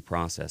review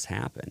process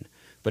happen.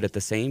 But at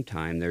the same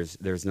time,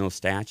 there's no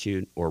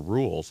statute or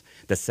rules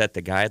that set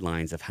the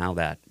guidelines of how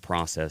that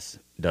process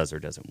does or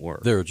doesn't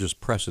work. There are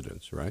just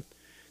precedents, right?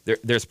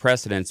 There's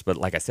precedents, but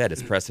like I said,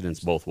 it's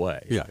precedents both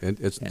ways. Yeah, and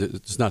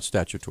it's not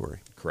statutory.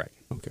 Correct.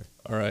 Okay.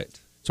 All right.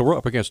 So we're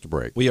up against a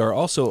break. We are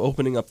also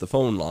opening up the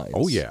phone lines.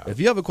 Oh, yeah. If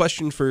you have a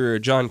question for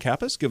John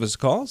Kappes, give us a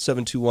call,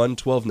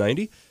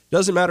 721-1290.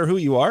 Doesn't matter who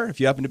you are.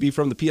 If you happen to be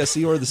from the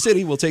PSC or the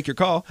city, we'll take your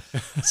call,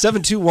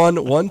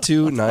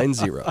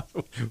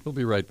 721-1290. We'll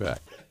be right back.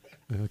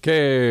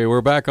 Okay,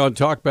 we're back on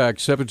Talkback.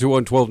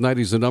 721-1290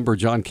 is the number.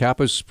 John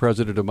Kappes,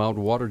 president of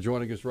Mountain Water,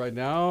 joining us right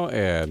now.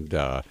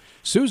 And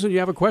Susan, you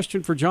have a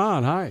question for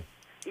John. Hi.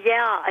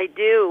 Yeah, I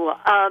do.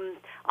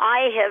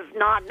 I have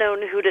not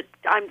known who to...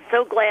 I'm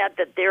so glad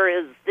that there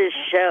is this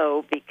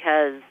show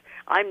because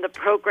I'm the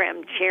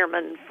program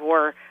chairman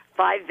for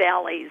Five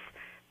Valleys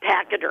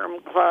Pachyderm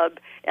Club,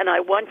 and I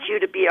want you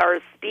to be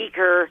our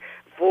speaker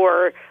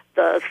for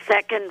the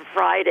second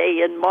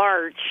Friday in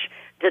March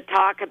to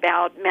talk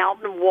about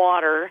mountain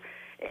water.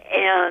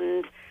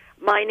 And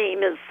my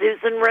name is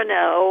Susan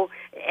Renaud,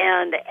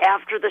 and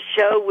after the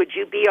show, would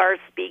you be our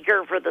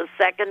speaker for the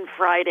second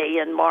Friday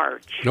in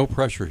March? No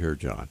pressure here,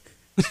 John.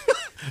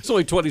 It's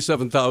only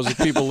 27,000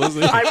 people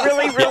listening. I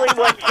really, really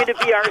want you to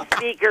be our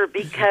speaker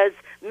because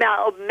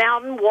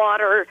mountain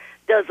water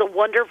does a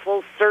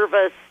wonderful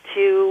service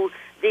to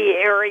the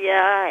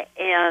area,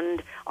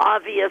 and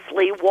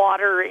obviously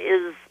water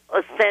is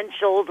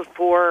essential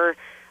for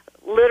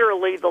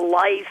literally the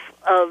life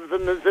of the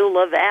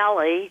Missoula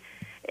Valley.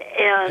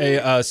 And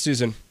hey,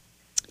 Susan.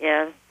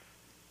 Yeah.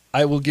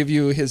 I will give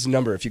you his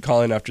number if you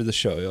call in after the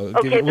show. We'll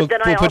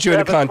put you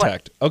in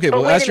contact. Okay,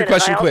 we'll ask your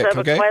question quick,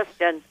 okay?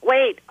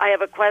 Wait, I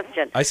have a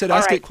question. I said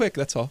ask it quick,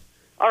 that's all.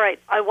 All right,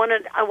 I want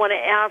to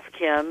ask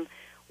him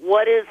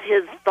what is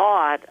his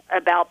thought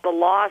about the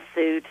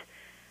lawsuit,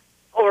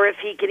 or if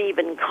he can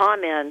even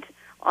comment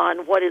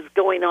on what is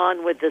going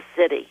on with the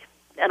city.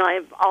 And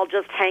I'll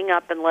just hang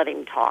up and let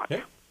him talk.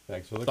 Okay.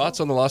 Thanks for the thoughts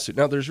on the lawsuit.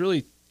 Now, there's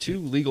really 2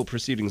 legal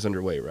proceedings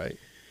underway, right?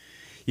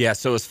 Yeah,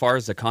 so as far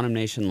as the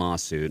condemnation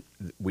lawsuit,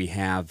 we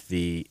have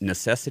the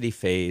necessity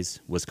phase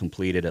was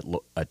completed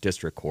at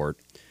district court.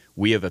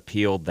 We have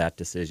appealed that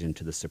decision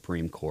to the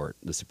Supreme Court.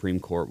 The Supreme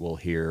Court will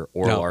hear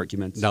oral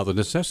arguments. Now, the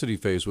necessity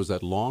phase was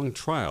that long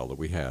trial that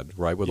we had,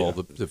 right, with all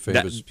the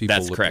famous people.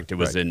 That's correct. It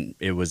was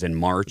in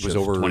March of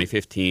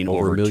 2015,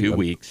 over 2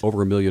 weeks.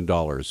 Over $1 million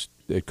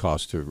it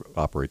cost to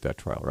operate that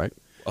trial, right?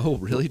 Oh,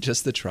 really?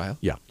 Just the trial?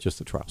 Yeah, just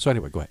the trial. So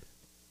anyway, go ahead.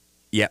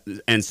 Yeah,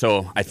 and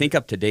so I think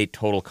up to date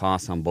total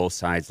costs on both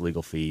sides,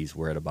 legal fees,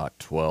 were at about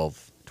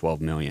 $12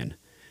 million.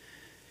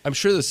 I'm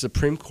sure the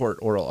Supreme Court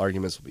oral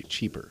arguments will be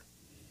cheaper,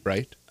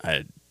 right?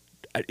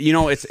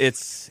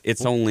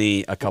 It's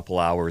only a couple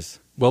hours.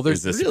 Well,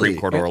 there's the Supreme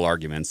Court oral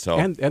arguments, so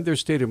and they're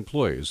state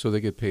employees, so they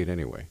get paid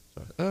anyway.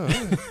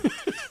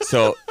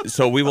 So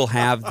we will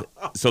have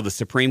the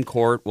Supreme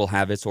Court will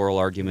have its oral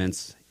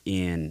arguments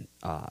in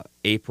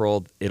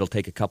April. It'll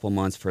take a couple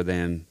months for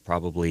them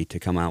probably to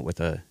come out with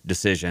a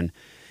decision.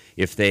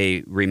 If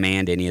they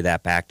remand any of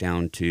that back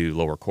down to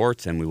lower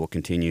courts, and we will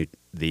continue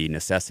the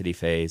necessity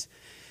phase.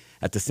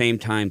 At the same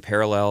time,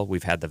 parallel,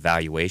 we've had the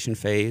valuation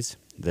phase.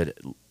 The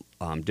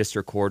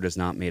district court has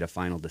not made a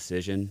final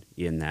decision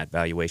in that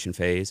valuation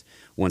phase.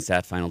 Once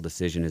that final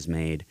decision is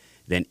made,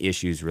 then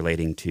issues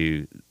relating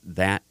to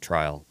that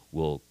trial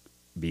will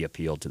be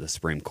appealed to the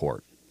Supreme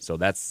Court. So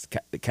that's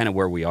kind of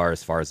where we are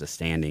as far as a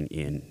standing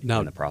in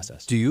the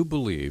process. Do you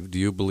believe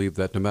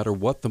that no matter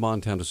what the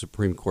Montana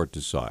Supreme Court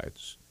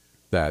decides,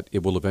 that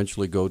it will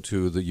eventually go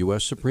to the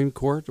U.S. Supreme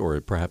Court, or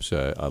perhaps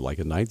like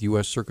a Ninth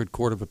U.S. Circuit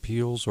Court of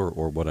Appeals,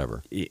 or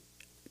whatever?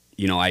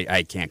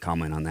 I can't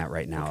comment on that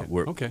right now.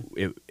 Okay.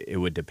 It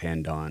would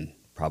depend on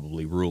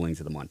probably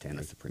rulings of the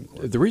Montana Supreme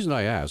Court. The reason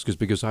I ask is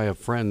because I have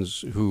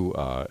friends who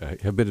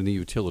have been in the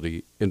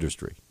utility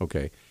industry,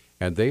 okay,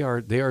 and they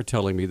are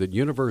telling me that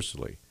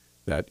universally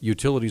that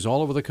utilities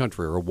all over the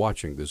country are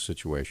watching this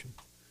situation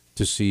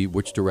to see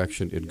which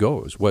direction it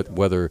goes,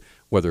 whether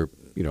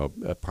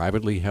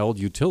privately held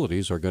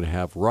utilities are going to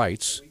have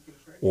rights,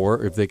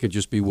 or if they could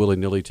just be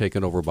willy-nilly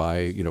taken over by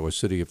a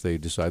city if they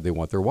decide they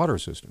want their water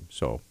system.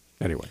 So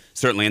anyway,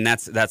 certainly, and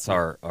that's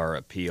our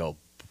appeal.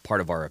 Part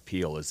of our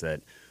appeal is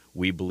that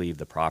we believe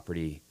the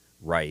property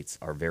rights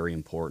are very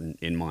important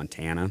in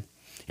Montana,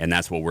 and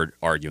that's what we're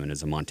arguing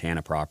is the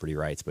Montana property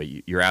rights. But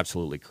you're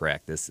absolutely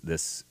correct.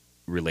 This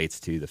relates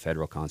to the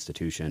federal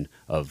constitution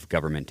of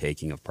government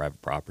taking of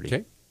private property.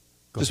 Okay.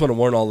 Just want to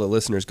warn all the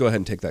listeners, go ahead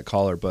and take that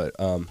caller, but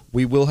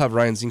we will have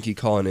Ryan Zinke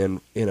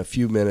calling in a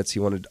few minutes.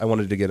 I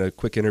wanted to get a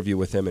quick interview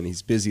with him, and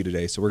he's busy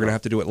today, so we're going to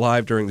have to do it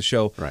live during the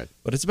show. Right.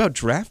 But it's about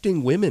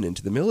drafting women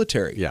into the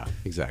military. Yeah,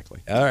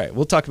 exactly. All right,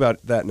 we'll talk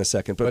about that in a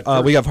second,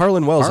 but we have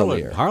Harlan Wells on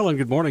the air. Harlan,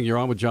 good morning. You're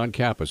on with John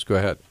Kappes. Go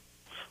ahead.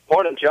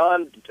 Morning,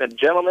 John.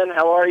 Gentlemen,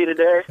 how are you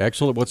today?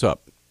 Excellent. What's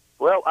up?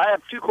 Well, I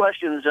have two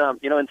questions.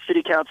 In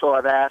city council,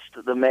 I've asked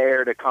the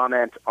mayor to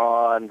comment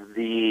on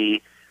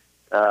the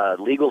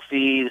legal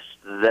fees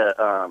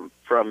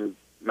from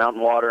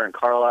Mountain Water and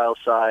Carlisle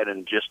side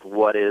and just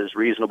what is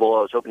reasonable.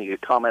 I was hoping you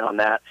could comment on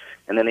that.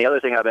 And then the other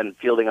thing I've been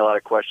fielding a lot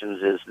of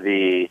questions is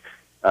the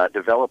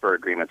developer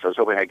agreements. I was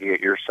hoping I could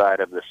get your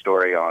side of the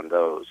story on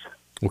those.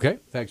 Okay.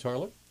 Thanks,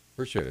 Harlan.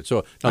 Appreciate it.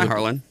 So, hi,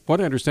 Harlan.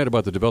 What I understand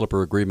about the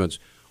developer agreements,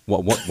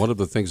 one of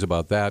the things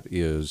about that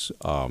is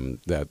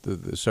that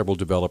the several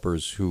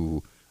developers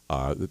who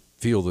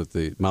feel that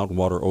the Mountain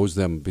Water owes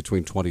them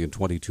between $20 and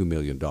 $22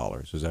 million.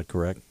 Is that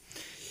correct?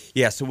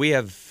 Yeah, so we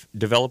have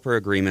developer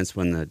agreements.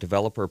 When the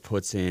developer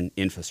puts in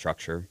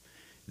infrastructure,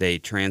 they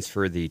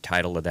transfer the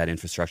title of that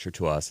infrastructure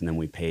to us, and then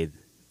we pay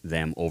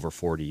them over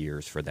 40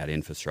 years for that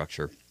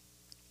infrastructure.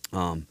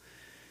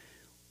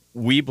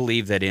 We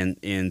believe that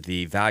in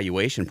the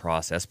valuation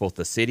process, both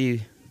the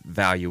city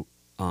value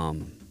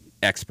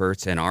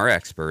experts and our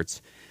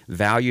experts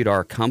valued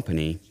our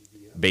company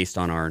based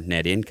on our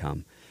net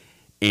income,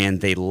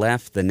 and they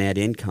left the net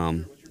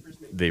income,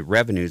 the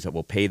revenues that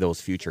will pay those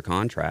future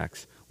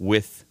contracts,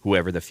 with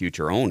whoever the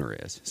future owner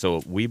is.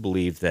 So we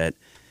believe that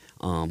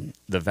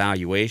the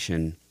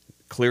valuation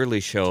clearly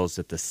shows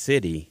that the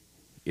city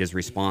is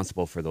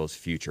responsible for those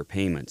future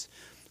payments.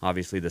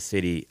 Obviously, the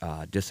city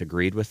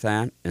disagreed with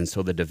that, and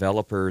so the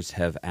developers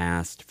have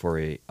asked for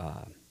in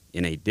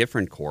a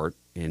different court,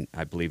 in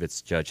I believe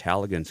it's Judge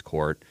Halligan's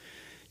court,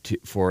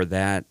 for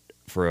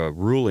a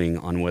ruling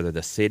on whether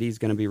the city is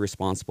going to be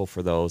responsible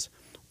for those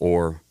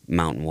or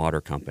Mountain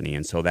Water Company,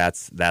 and so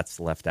that's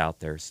left out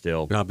there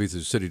still. Now, because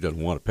the city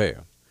doesn't want to pay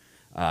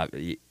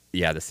them.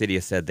 Yeah, the city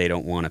has said they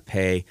don't want to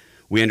pay.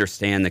 We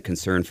understand the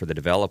concern for the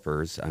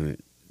developers. I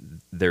mean,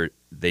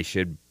 they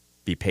should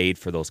be paid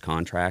for those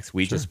contracts.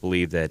 We just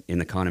believe that in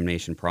the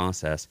condemnation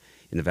process,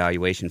 in the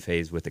valuation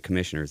phase with the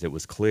commissioners, it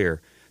was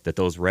clear that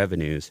those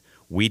revenues,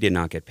 we did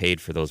not get paid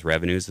for those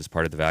revenues as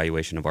part of the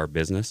valuation of our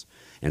business,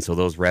 and so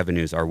those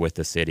revenues are with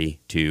the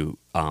city to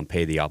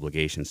pay the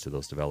obligations to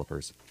those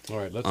developers. All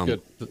right,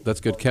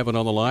 let's get Kevin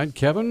on the line.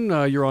 Kevin,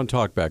 you're on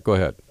Talkback. Go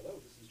ahead.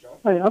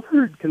 Hi, I've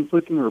heard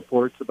conflicting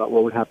reports about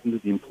what would happen to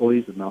the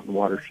employees of Mountain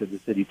Water should the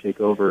city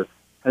take over.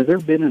 Has there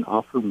been an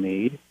offer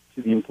made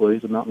to the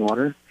employees of Mountain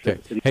Water?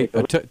 Okay. Hey,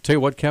 tell you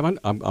what, Kevin,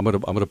 I'm going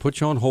to put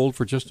you on hold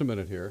for just a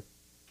minute here.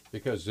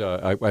 Because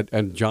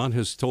and John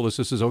has told us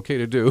this is okay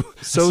to do.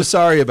 So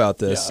sorry about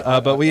this,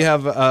 but we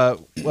have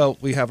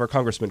our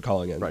congressman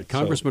calling in. Right,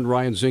 Congressman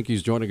Ryan Zinke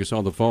is joining us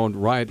on the phone.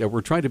 Ryan, we're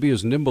trying to be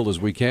as nimble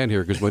as we can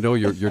here because we know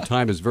your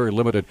time is very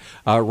limited.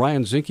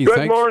 Ryan Zinke, Good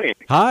thanks. morning.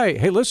 Hi.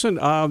 Hey, listen,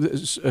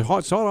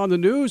 saw on the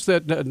news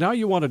that now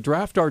you want to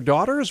draft our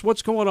daughters.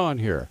 What's going on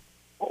here?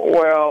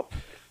 Well,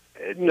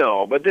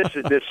 no, but this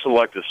is this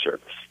selective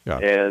service,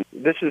 and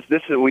this is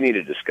we need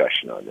a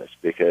discussion on this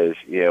because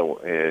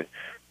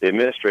the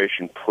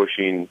administration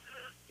pushing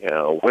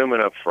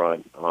women up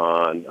front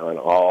on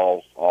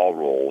all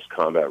roles,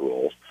 combat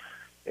roles,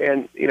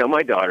 and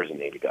my daughter's a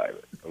Navy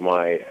diver. And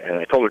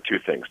I told her two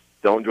things: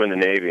 don't join the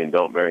Navy and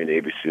don't marry a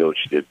Navy SEAL.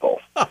 She did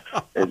both,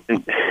 and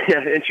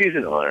she's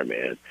an honor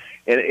man.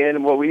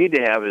 And what we need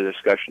to have is a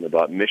discussion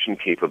about mission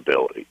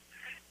capability.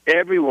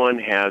 Everyone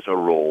has a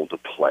role to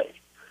play.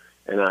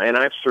 And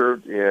I've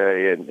served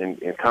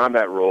in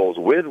combat roles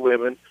with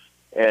women,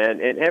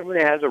 and everyone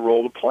has a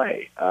role to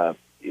play.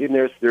 And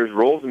there's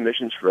roles and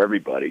missions for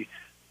everybody,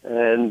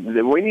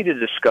 and we need a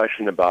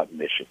discussion about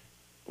mission.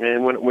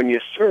 And when you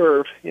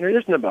serve, it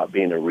isn't about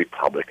being a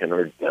Republican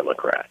or a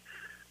Democrat.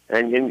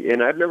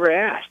 And I've never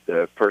asked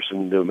a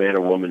person, the man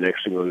or woman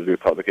next to me, who's a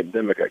Republican or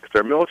Democrat, because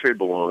our military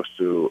belongs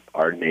to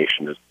our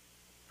nation.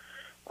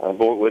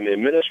 But when the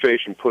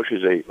administration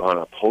pushes on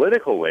a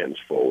political lens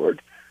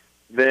forward,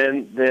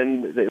 then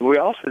we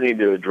also need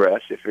to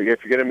address, if you're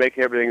going to make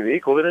everything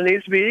equal, then it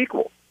needs to be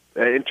equal,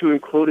 into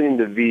including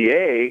the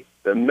VA,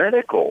 the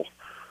medical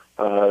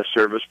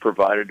service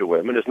provided to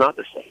women is not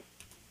the same.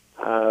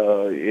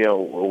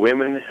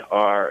 Women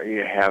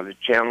have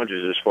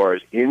challenges as far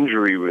as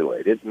injury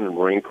related, and the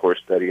Marine Corps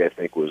study I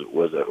think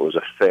was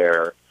a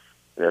fair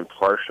and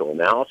impartial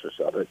analysis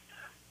of it.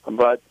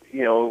 But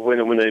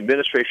when the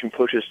administration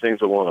pushes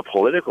things along a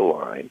political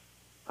line,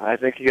 I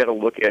think you got to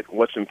look at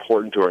what's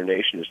important to our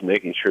nation is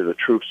making sure the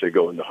troops that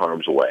go into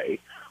harm's way,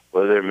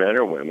 whether they're men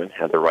or women,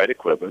 have the right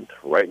equipment,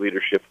 right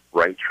leadership,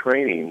 right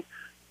training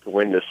to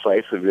win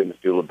decisively in the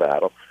field of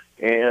battle.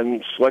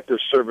 And selective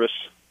service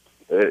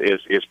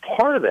is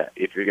part of that.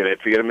 If you're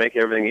gonna make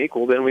everything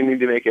equal, then we need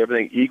to make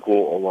everything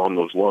equal along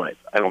those lines.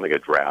 I don't think a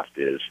draft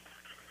is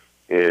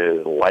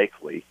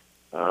likely,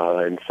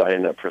 and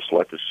signing up for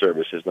selective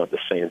service is not the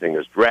same thing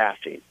as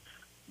drafting.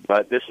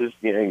 But this is,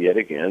 yet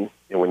again,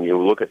 when you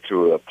look at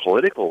through a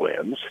political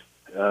lens,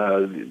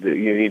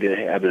 you need to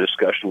have a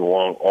discussion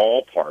along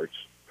all parts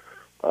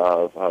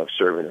of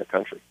serving our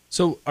country.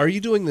 So are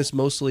you doing this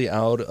mostly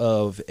out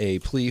of a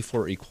plea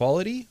for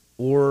equality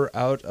or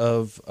out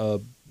of a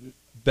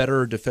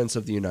better defense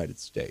of the United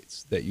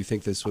States, that you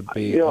think this would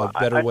be a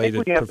better way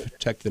to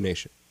protect the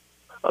nation?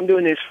 I'm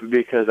doing this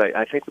because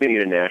I think we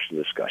need a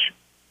national discussion.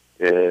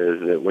 Is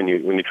that when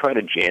you try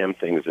to jam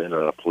things in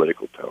on a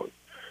political tone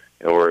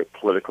or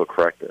political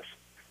correctness,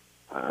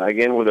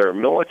 again, with our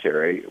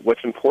military,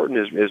 what's important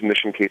is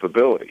mission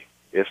capability.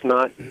 It's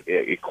not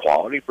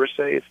equality per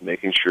se. It's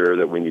making sure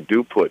that when you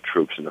do put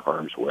troops in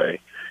harm's way,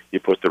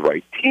 you put the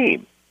right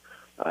team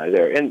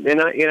there. And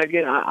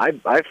again,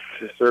 I've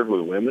served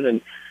with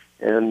women,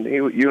 and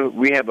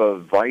we have a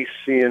vice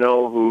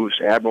CNO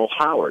who's Admiral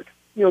Howard.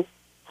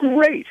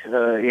 Great,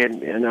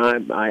 and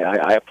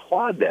I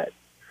applaud that.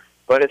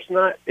 But it's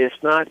not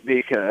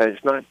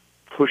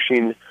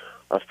pushing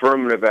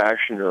affirmative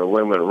action or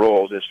women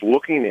roles. It's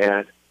looking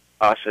at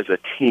us as a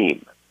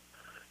team.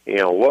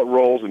 What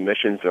roles and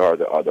missions are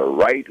the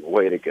right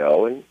way to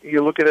go, and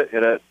you look at it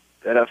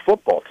at a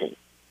football team.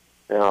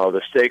 Now,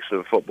 the stakes of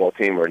a football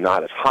team are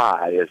not as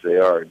high as they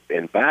are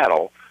in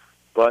battle,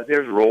 but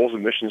there's roles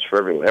and missions for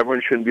everyone.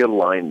 Everyone shouldn't be a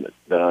lineman.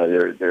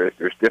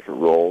 There's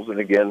different roles, and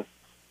again,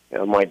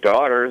 my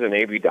daughter is a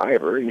Navy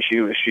diver, and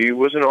she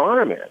was an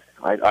honor man.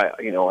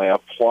 I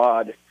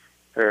applaud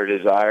her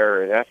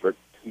desire and effort,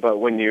 but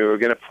when you're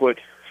going to put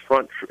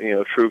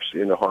troops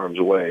into harm's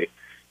way,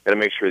 got to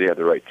make sure they have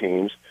the right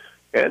teams.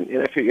 And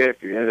if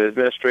the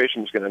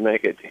administration is going to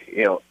make it,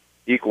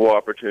 equal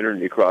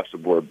opportunity across the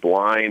board,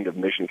 blind of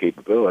mission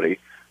capability,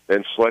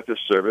 then selective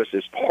service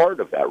is part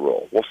of that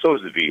role. Well, so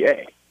is the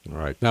VA. All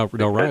right. Now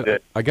Ryan,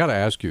 I got to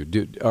ask you,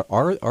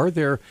 are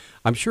there,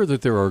 I'm sure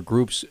that there are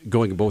groups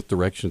going in both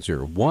directions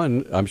here.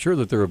 One, I'm sure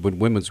that there have been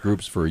women's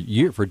groups for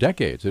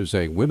decades that are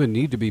saying women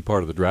need to be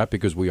part of the draft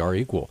because we are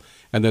equal.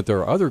 And that there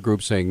are other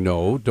groups saying,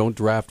 no, don't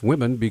draft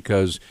women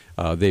because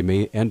they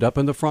may end up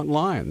in the front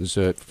lines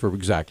for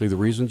exactly the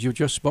reasons you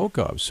just spoke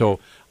of. So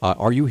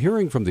are you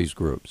hearing from these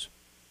groups?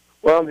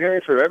 Well, I'm hearing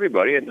from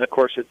everybody, and of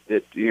course,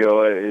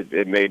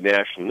 it made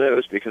national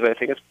news because I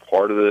think it's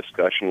part of the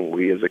discussion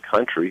we as a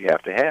country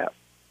have to have.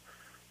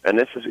 And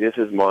this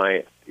is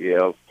my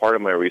part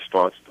of my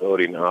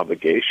responsibility and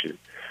obligation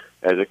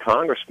as a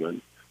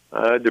congressman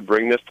to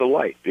bring this to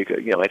light because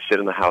I sit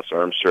in the House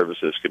Armed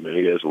Services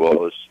Committee as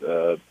well as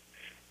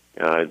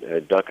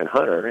Duncan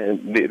Hunter,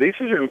 and these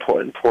are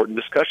important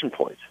discussion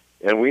points,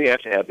 and we have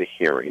to have the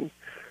hearing,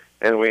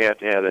 and we have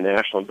to have the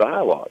national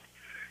dialogue.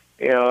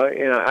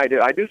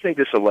 I do think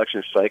this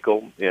election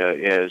cycle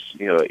is,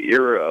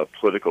 era of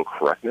political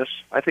correctness,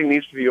 I think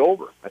needs to be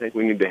over. I think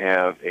we need to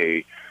have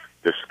a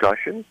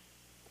discussion,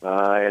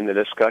 and the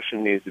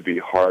discussion needs to be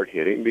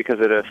hard-hitting because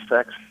it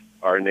affects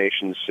our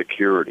nation's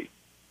security.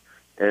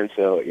 And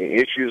so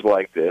issues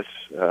like this,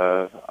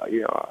 I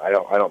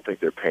don't think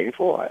they're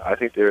painful. I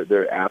think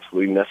they're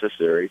absolutely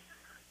necessary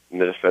in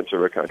the defense of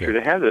our country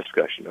to have a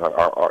discussion.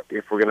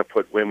 If we're going to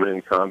put women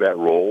in combat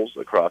roles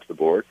across the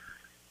board,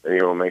 then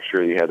you want to make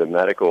sure you have the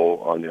medical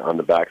on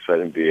the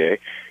backside in VA.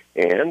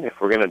 And if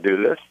we're going to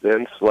do this,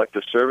 then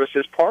selective service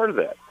is part of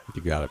that.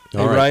 You got it. Hey,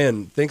 All right.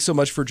 Ryan, thanks so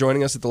much for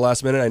joining us at the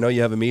last minute. I know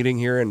you have a meeting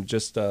here in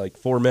just like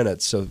 4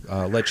 minutes, so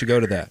I'll let you go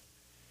to that.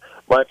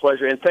 My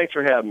pleasure, and thanks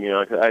for having me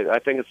on. I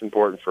think it's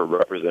important for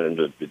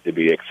representatives to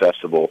be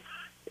accessible,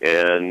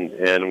 and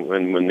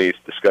when these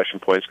discussion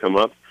points come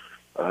up,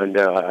 and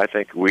I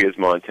think we as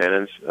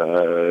Montanans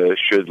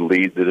should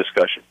lead the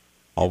discussion.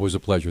 Always a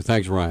pleasure.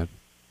 Thanks, Ryan.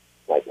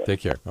 Take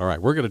care. All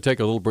right, we're going to take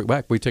a little break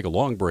back. We take a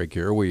long break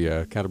here. We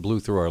kind of blew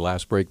through our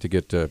last break to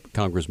get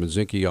Congressman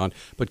Zinke on.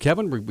 But,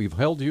 Kevin, we've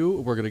held you.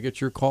 We're going to get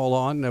your call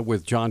on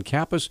with John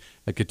Kappes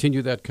and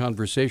continue that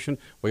conversation.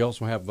 We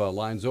also have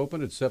lines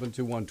open at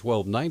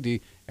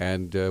 721-1290,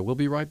 and we'll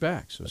be right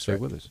back. So stay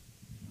with us.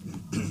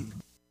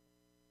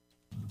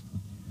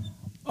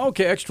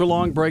 Okay, extra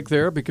long break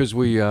there because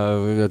we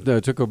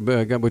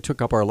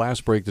took up our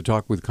last break to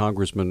talk with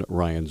Congressman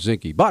Ryan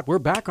Zinke. But we're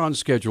back on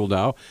schedule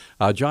now.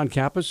 John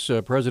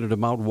Kappes, president of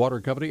Mountain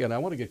Water Company, and I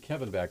want to get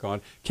Kevin back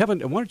on.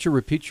 Kevin, why don't you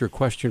repeat your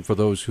question for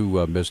those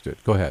who missed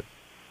it? Go ahead.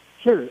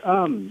 Sure.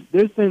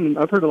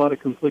 I've heard a lot of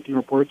conflicting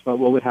reports about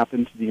what would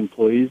happen to the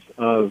employees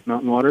of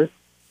Mountain Water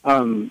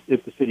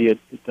if the city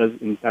does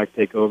in fact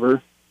take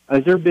over.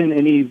 Has there been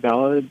any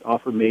valid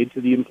offer made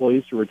to the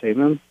employees to retain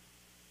them?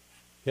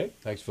 Okay,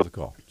 thanks for the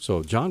call.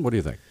 So, John, what do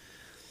you think?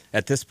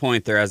 At this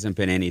point, there hasn't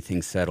been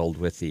anything settled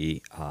with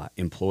the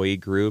employee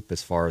group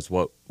as far as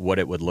what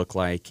it would look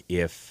like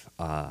if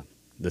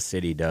the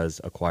city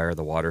does acquire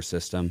the water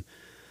system.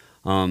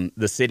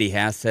 The city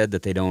has said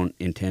that they don't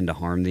intend to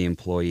harm the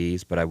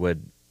employees, but I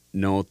would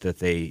note that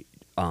they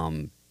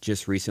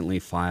just recently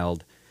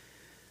filed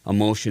a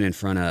motion in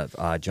front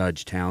of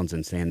Judge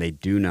Townsend saying they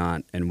do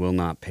not and will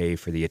not pay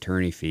for the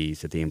attorney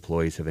fees that the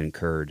employees have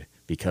incurred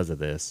because of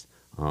this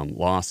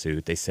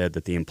lawsuit. They said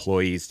that the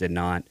employees did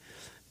not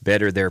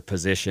better their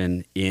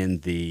position in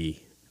the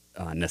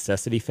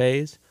necessity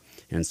phase,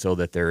 and so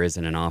that there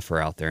isn't an offer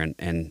out there.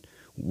 And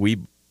we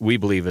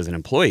believe as an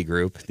employee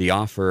group, the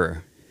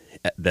offer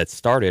that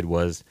started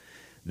was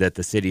that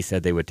the city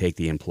said they would take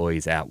the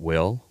employees at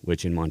will,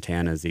 which in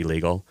Montana is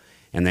illegal.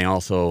 And they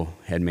also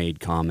had made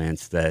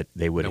comments that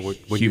they would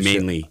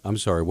humanely. I'm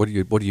sorry. What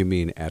do you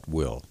mean at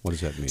will? What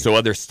does that mean? So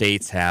other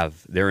states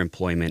have their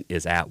employment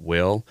is at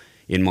will.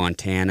 In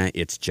Montana,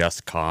 it's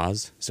just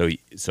cause.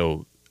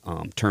 So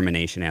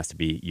termination has to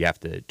be, you have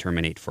to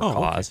terminate for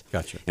cause. Okay.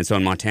 Gotcha. And so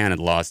in Montana,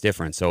 the law is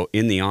different. So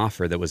in the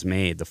offer that was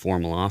made, the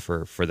formal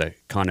offer for the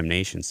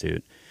condemnation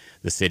suit,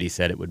 the city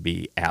said it would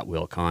be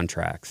at-will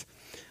contracts.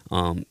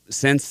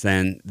 Since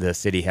then, the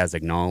city has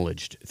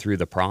acknowledged through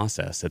the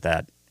process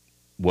that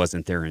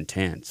wasn't their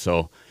intent.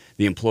 So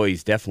the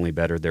employees definitely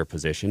bettered their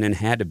position and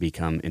had to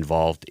become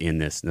involved in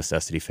this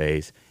necessity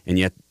phase. And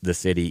yet the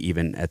city,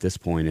 even at this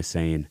point, is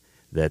saying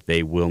that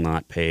they will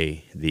not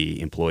pay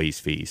the employees'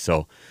 fees.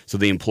 So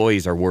the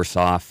employees are worse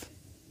off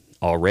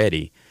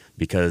already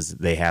because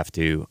they have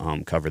to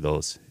cover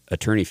those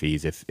attorney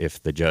fees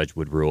if the judge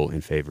would rule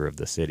in favor of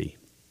the city.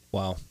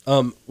 Wow.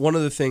 One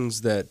of the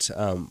things that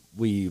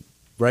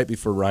right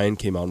before Ryan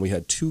came on, we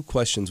had two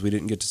questions we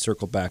didn't get to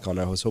circle back on.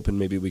 I was hoping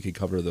maybe we could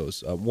cover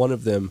those. One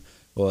of them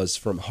was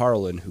from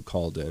Harlan, who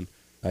called in.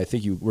 I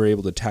think you were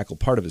able to tackle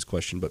part of his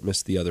question, but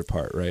missed the other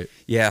part, right?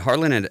 Yeah,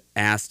 Harlan had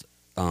asked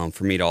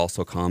for me to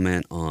also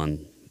comment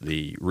on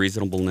the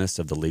reasonableness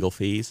of the legal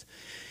fees,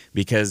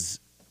 because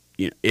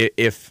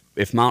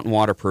if Mountain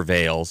Water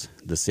prevails,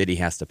 the city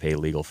has to pay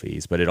legal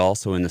fees. But it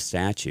also in the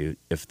statute,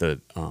 if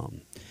the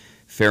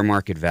fair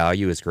market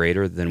value is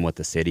greater than what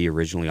the city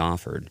originally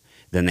offered,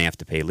 then they have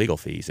to pay legal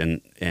fees.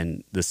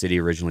 And the city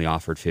originally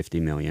offered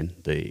 $50 million.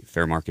 The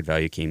fair market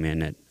value came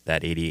in at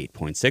that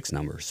 88.6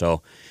 number.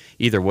 So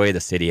either way,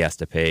 the city has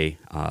to pay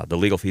the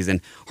legal fees.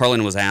 And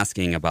Harlan was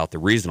asking about the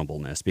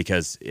reasonableness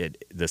because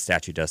the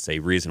statute does say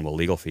reasonable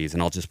legal fees.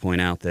 And I'll just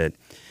point out that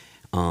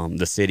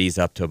the city's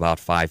up to about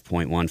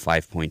 $5.1,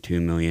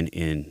 $5.2 million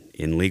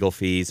in legal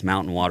fees.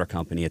 Mountain Water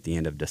Company at the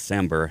end of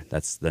December,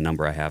 that's the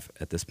number I have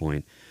at this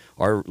point,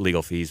 our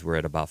legal fees were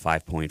at about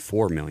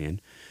 $5.4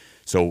 million.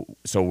 So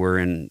we're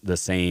in the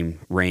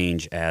same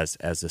range as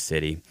the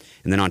city.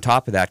 And then on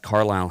top of that,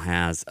 Carlisle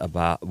has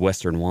about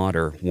Western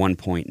Water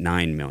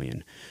 $1.9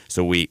 million.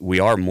 So we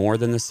are more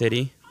than the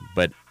city,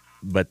 but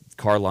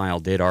Carlisle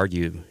did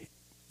argue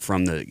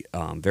from the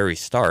very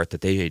start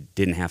that they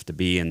didn't have to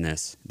be in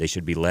this. They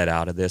should be let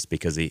out of this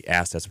because the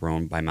assets were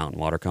owned by Mountain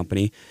Water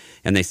Company.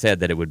 And they said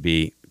that it would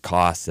be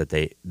costs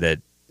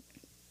that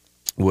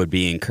would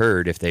be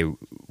incurred if they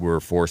were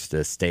forced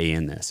to stay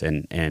in this.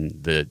 And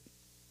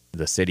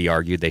the city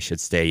argued they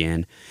should stay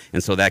in.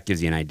 And so that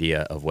gives you an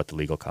idea of what the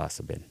legal costs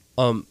have been.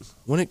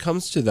 When it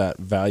comes to that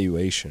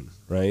valuation,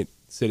 right,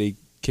 city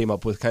came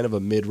up with kind of a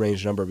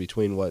mid-range number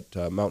between what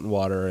Mountain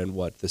Water and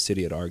what the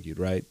city had argued,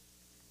 right?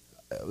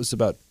 It was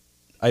about,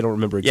 I don't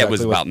remember exactly. Yeah, it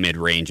was about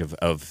mid-range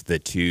of the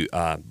two,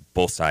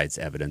 both sides'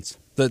 evidence.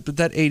 But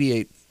that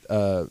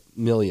 $88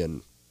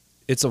 million,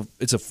 it's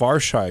a far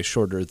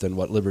shorter than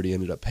what Liberty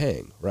ended up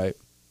paying, right?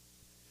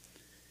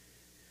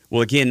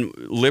 Well, again,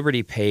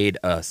 Liberty paid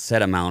a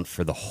set amount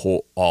for the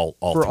whole all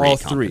for three all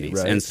companies,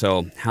 three, right? And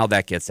so how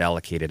that gets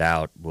allocated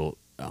out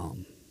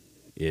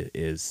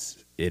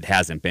it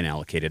hasn't been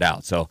allocated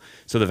out. So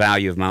the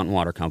value of Mountain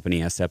Water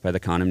Company, as set by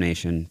the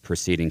condemnation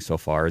proceeding so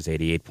far, is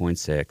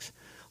 88.6.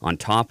 On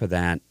top of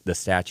that, the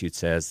statute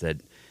says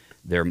that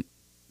they're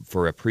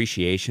for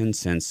appreciation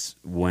since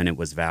when it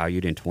was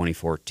valued in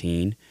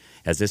 2014.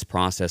 As this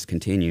process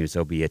continues,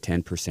 there'll be a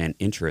 10%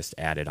 interest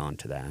added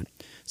onto that.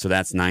 So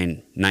that's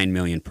 $9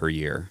 million per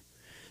year.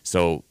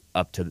 So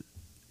up to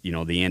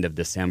the end of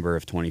December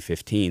of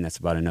 2015, that's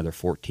about another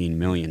 $14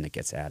 million that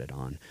gets added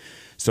on.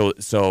 So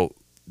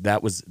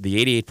that was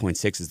the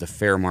 88.6 is the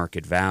fair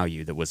market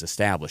value that was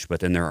established, but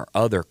then there are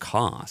other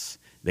costs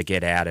that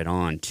get added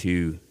on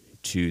to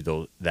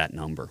that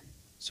number.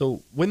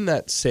 So when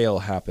that sale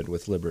happened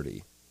with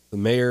Liberty, the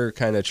mayor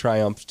kind of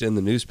triumphed in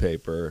the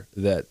newspaper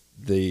that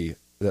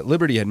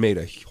Liberty had made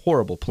a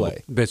horrible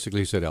play. Well, basically,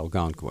 he said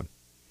Algonquin.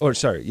 Or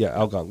sorry, yeah,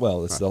 Algonquin.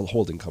 Well, it's the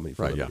holding company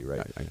for Liberty, yeah,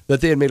 right? Yeah.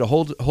 That they had made a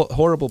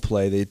horrible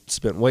play. They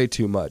spent way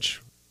too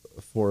much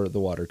for the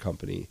water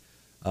company.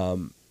 I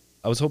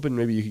was hoping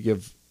maybe you could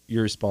give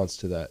your response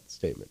to that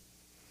statement.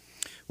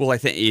 Well, I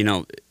think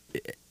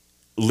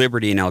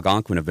Liberty and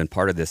Algonquin have been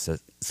part of this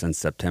since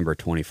September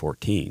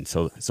 2014.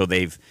 So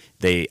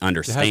they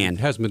understand.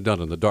 It hasn't been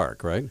done in the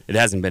dark, right? It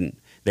hasn't been.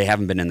 They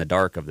haven't been in the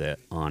dark of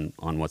on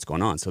what's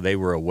going on. So they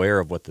were aware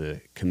of what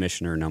the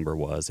commissioner number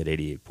was at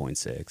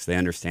 88.6. They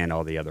understand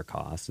all the other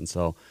costs, and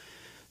so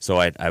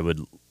I would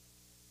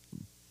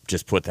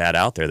just put that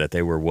out there that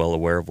they were well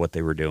aware of what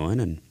they were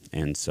doing,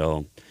 and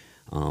so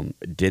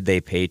did they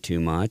pay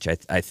too much?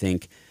 I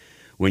think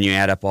when you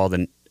add up all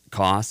the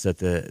costs that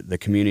the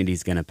community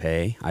is going to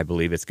pay, I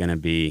believe it's going to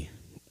be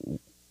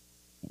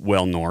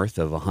well north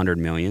of $100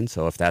 million.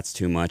 So if that's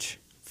too much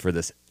for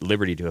this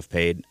Liberty to have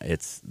paid,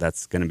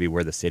 that's going to be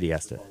where the city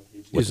has to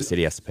the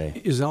city has to pay.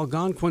 Is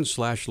Algonquin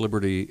 /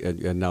 Liberty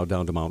and now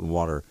down to Mountain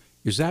Water?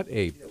 Is that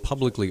a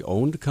publicly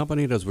owned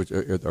company?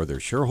 Are there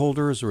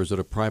shareholders, or is it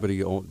a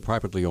privately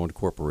owned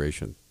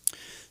corporation?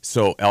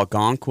 So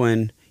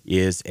Algonquin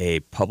is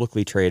a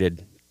publicly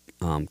traded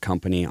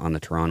company on the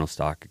Toronto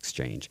Stock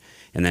Exchange,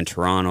 and then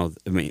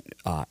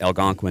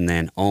Algonquin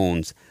then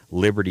owns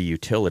Liberty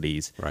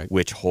Utilities, right,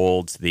 which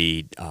holds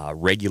the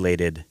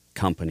regulated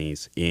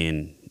companies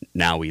in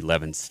now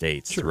 11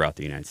 states throughout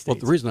the United States. Well,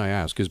 the reason I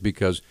ask is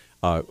because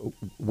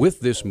with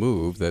this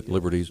move that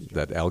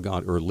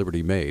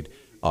Liberty made,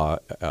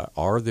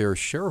 are there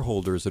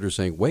shareholders that are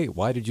saying, "Wait,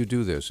 why did you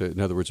do this?" In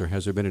other words,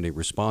 has there been any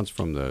response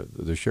from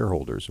the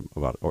shareholders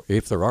about, or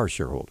if there are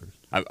shareholders?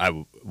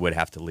 I would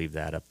have to leave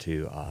that up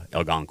to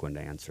Algonquin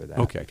to answer that.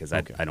 Okay, because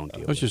I don't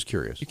deal. I was just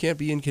curious. You can't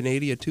be in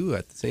Canada too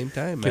at the same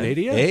time, man.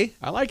 Canada, eh?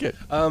 I like it.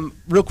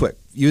 Real quick,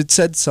 you had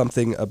said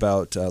something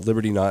about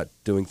Liberty not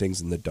doing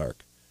things in the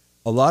dark.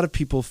 A lot of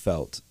people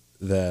felt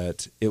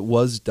that it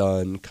was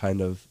done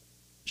kind of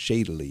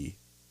shadily,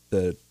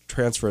 the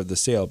transfer of the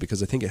sale,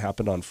 because I think it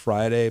happened on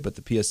Friday, but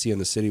the PSC and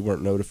the city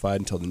weren't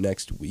notified until the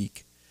next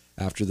week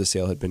after the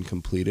sale had been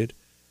completed.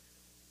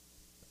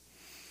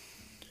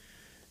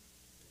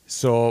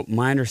 So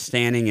my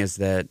understanding is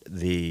that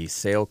the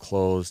sale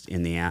closed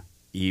in the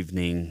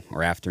evening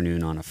or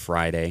afternoon on a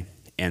Friday,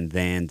 and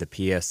then the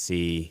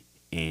PSC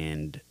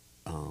and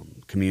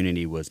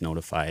community was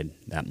notified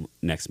that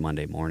next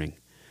Monday morning.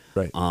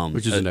 Right,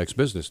 which is the next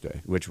business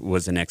day. Which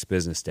was the next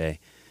business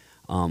day.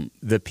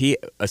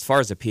 As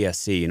far as the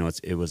PSC,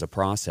 it was a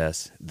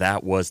process.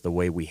 That was the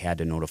way we had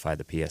to notify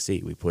the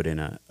PSC. We put in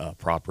a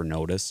proper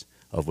notice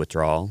of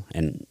withdrawal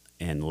and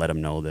let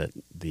them know that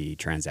the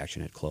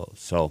transaction had closed.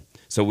 So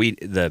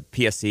the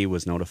PSC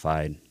was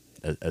notified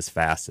as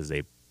fast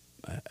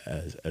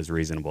as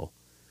reasonable.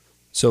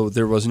 So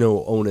there was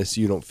no onus,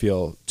 you don't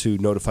feel, to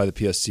notify the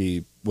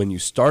PSC when you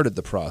started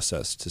the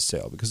process to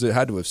sale, because it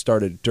had to have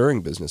started during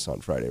business on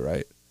Friday,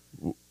 right?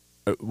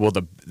 Well,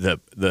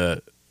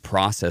 the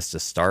process to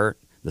start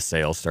the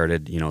sale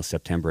started,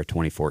 September of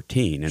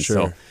 2014, and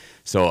sure.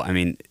 so I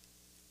mean,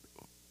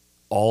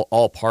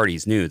 all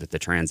parties knew that the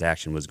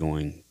transaction was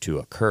going to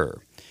occur.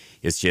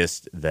 It's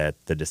just that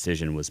the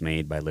decision was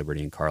made by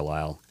Liberty and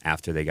Carlisle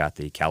after they got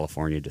the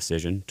California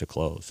decision to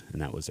close,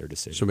 and that was their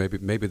decision. So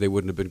maybe they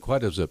wouldn't have been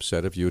quite as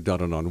upset if you had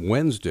done it on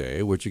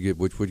Wednesday, which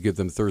would give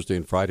them Thursday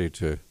and Friday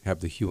to have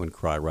the hue and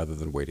cry rather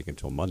than waiting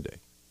until Monday.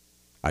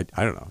 I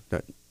don't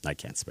know. I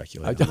can't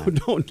speculate. I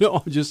don't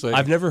know. I'm just saying.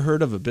 I've never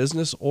heard of a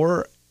business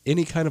or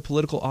any kind of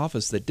political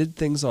office that did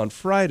things on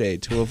Friday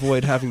to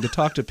avoid having to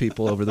talk to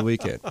people over the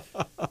weekend.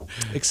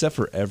 Except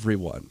for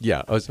everyone.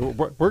 Yeah. So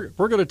we're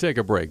going to take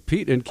a break.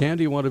 Pete and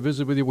Candy want to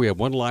visit with you. We have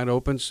one line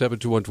open,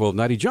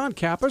 721-1290. John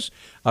Kappes,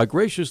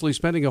 graciously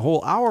spending a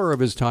whole hour of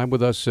his time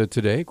with us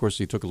today. Of course,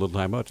 he took a little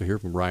time out to hear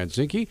from Ryan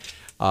Zinke.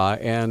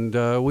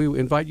 And we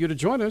invite you to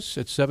join us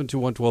at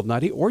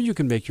 721-1290, or you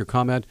can make your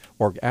comment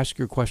or ask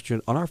your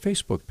question on our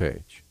Facebook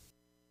page.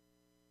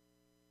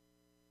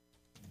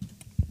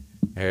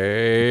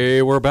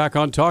 Hey, we're back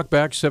on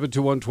Talkback.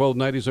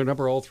 721-1290 is our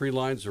number. All three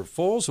lines are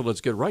full, so let's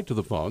get right to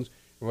the phones.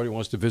 Everybody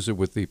wants to visit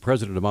with the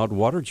president of Mountain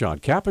Water, John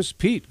Kappes.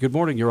 Pete, good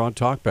morning. You're on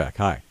Talkback.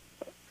 Hi.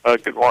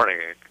 Good morning.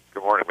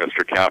 Good morning,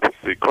 Mr. Kappes.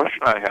 The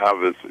question I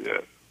have is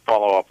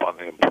follow up on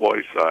the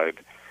employee side.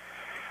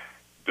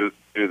 Do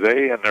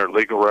they and their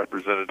legal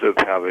representative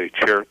have a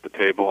chair at the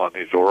table on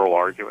these oral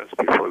arguments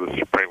before the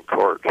Supreme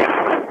Court?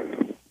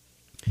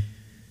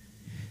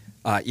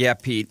 Yeah,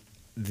 Pete.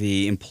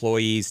 The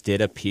employees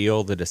did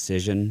appeal the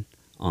decision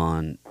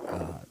on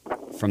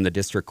from the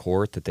district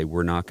court that they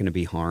were not going to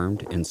be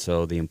harmed, and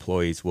so the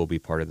employees will be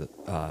part of the,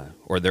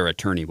 or their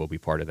attorney will be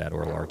part of that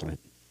oral argument.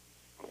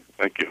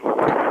 Thank you.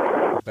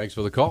 Thanks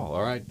for the call.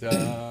 All right,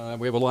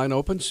 we have a line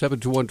open,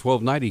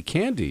 721-1290.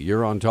 Candy,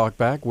 you're on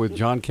Talkback with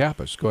John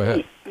Kappes. Go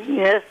ahead.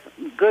 Yes.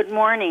 Good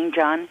morning,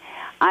 John.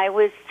 I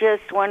was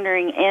just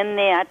wondering, in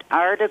that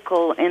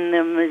article in the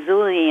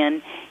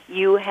Missoulian,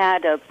 you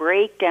had a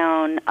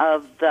breakdown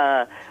of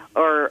the,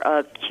 or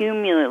a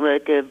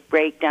cumulative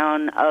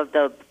breakdown of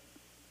the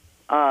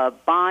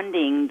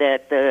bonding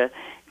that the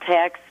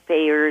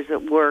taxpayers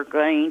were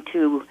going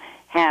to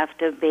have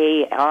to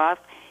pay off,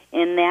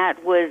 and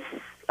that was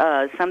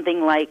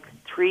something like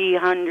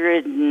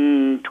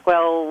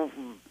 $312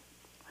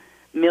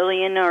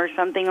 million or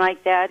something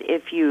like that.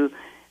 If you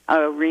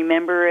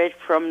remember it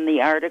from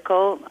the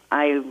article,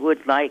 I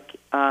would like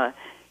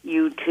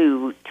you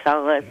to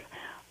tell us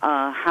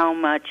how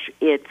much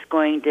it's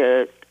going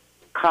to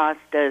cost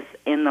us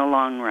in the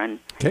long run.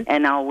 Okay.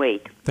 And I'll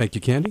wait. Thank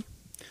you, Candy.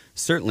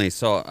 Certainly.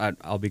 So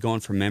I'll be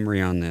going from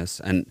memory on this.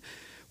 And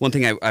one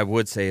thing I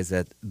would say is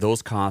that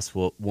those costs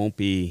won't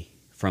be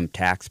from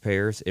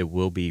taxpayers. It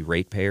will be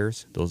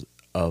ratepayers, those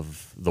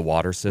of the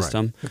water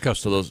system. Right.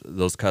 So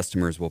those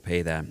customers will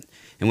pay that.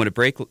 And what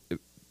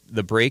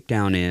the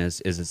breakdown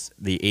is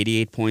the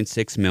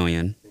 $88.6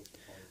 million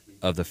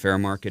of the fair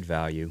market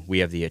value. We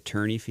have the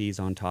attorney fees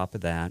on top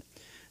of that.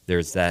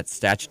 There's that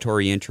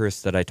statutory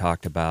interest that I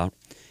talked about,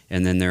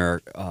 and then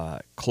there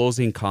are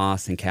closing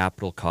costs and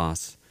capital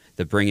costs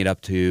that bring it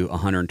up to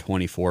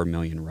 $124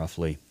 million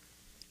roughly.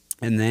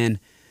 And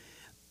then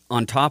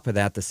on top of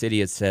that, the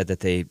city had said that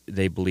they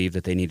believe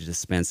that they needed to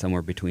spend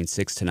somewhere between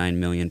 $6 to $9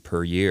 million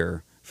per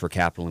year for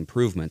capital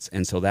improvements,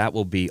 and so that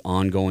will be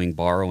ongoing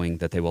borrowing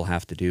that they will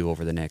have to do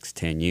over the next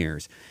 10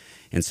 years.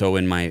 And so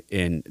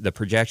in the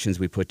projections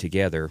we put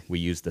together, we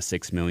used the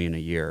 $6 million a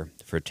year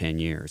for 10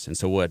 years. And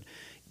so what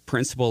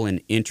principal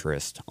and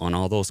interest on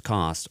all those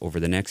costs over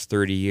the next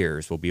 30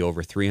 years will be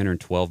over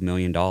 $312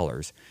 million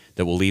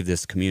that will leave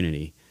this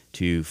community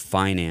to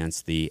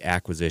finance the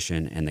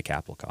acquisition and the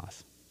capital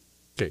costs.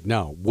 Okay.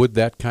 Now, would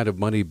that kind of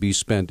money be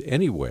spent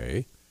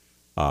anyway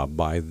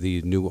by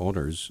the new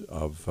owners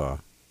of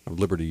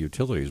Liberty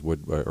Utilities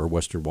or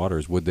Western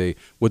Waters? Would they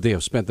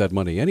have spent that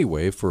money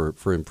anyway for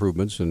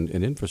improvements in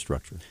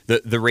infrastructure?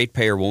 The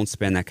ratepayer won't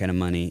spend that kind of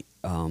money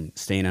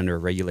staying under a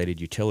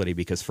regulated utility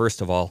because,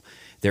 first of all,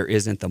 there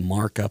isn't the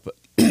markup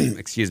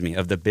excuse me,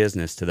 of the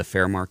business to the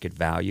fair market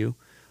value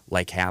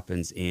like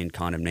happens in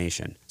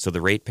condemnation. So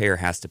the ratepayer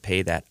has to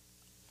pay that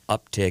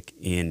uptick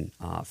in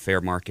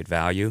fair market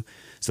value.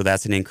 So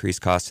that's an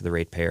increased cost to the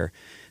ratepayer.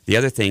 The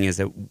other thing is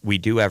that we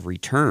do have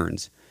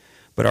returns,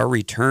 but our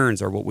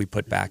returns are what we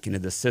put back into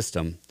the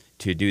system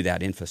to do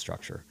that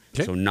infrastructure.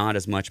 Okay. So not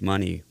as much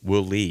money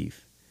will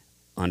leave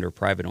under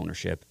private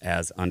ownership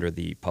as under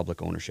the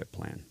public ownership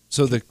plan.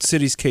 So the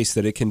city's case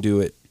that it can do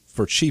it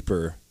for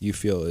cheaper, you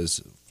feel,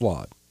 is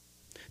flawed.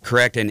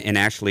 Correct, and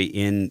actually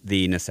in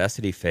the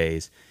necessity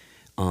phase,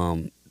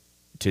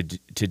 to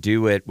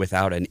do it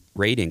without a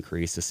rate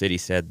increase, the city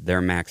said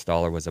their max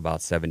dollar was about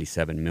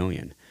 $77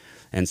 million.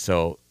 And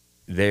so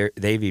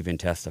they've even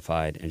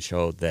testified and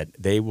showed that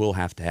they will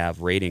have to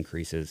have rate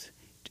increases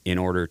in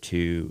order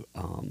to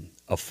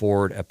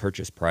afford a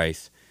purchase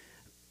price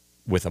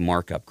with a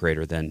markup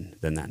greater than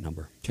that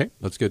number. Okay,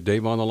 let's get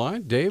Dave on the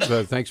line. Dave,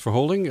 thanks for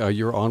holding.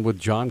 You're on with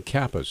John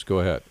Kappes. Go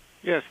ahead.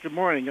 Yes, good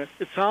morning. It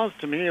sounds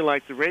to me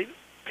like the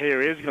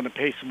ratepayer is going to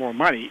pay some more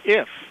money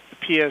if the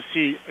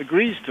PSC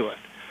agrees to it.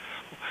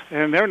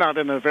 And they're not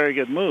in a very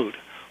good mood.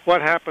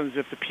 What happens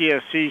if the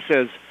PSC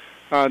says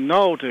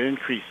no to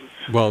increases?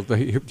 Well,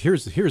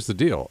 here's the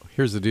deal.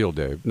 Here's the deal,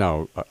 Dave.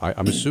 Now,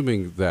 I'm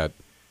assuming that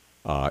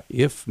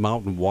if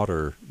Mountain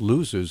Water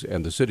loses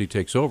and the city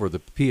takes over, the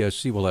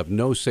PSC will have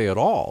no say at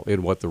all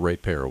in what the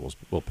ratepayer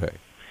will pay.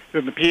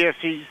 Then the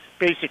PSC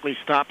basically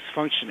stops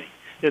functioning.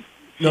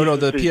 No,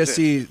 the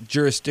PSC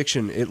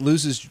jurisdiction,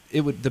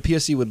 the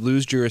PSC would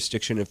lose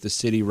jurisdiction if the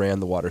city ran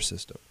the water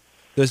system.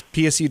 The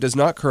PSC does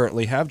not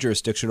currently have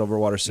jurisdiction over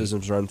water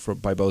systems run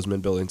by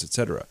Bozeman Buildings,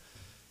 etc.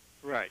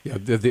 Right. Yeah,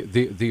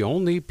 the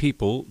only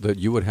people that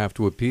you would have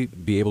to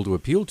be able to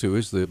appeal to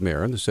is the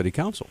mayor and the city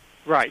council.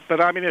 Right,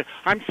 but I mean,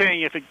 I'm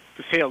saying if the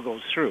sale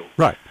goes through,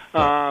 Right.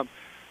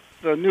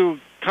 The new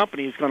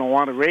company is going to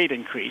want a rate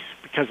increase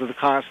because of the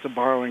cost of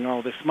borrowing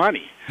all this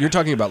money. You're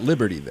talking about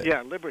Liberty then?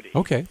 Yeah, Liberty.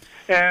 Okay.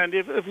 And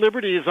if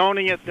Liberty is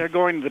owning it, they're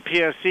going to the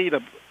PSC to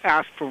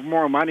ask for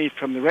more money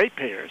from the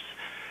ratepayers.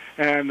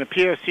 And the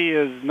PSC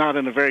is not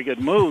in a very good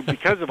mood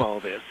because of all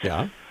this.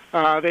 Yeah.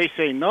 They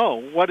say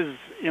no.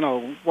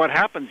 What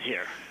happens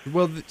here?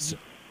 Well,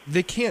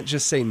 they can't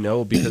just say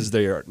no because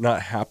they are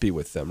not happy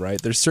with them,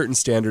 right? There's certain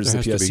standards the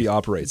PSC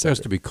operates. There has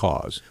to be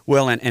cause.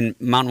 Well, and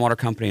Mountain Water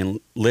Company and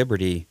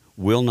Liberty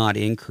will not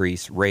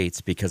increase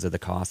rates because of the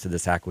cost of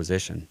this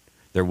acquisition.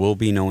 There will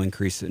be no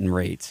increase in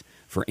rates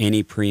for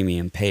any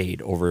premium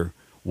paid over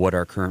what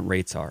our current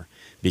rates are,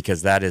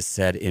 because that is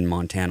set in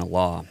Montana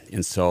law.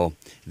 And so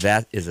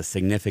that is a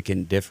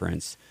significant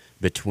difference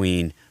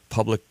between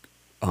public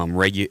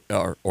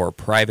or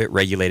private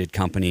regulated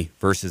company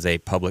versus a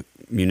public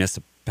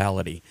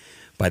municipality.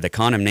 By the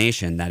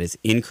condemnation, that is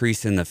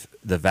increasing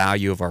the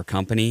value of our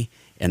company,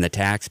 and the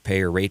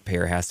taxpayer,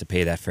 ratepayer has to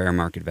pay that fair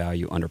market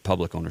value under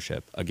public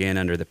ownership. Again,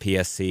 under the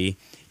PSC,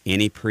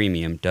 any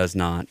premium does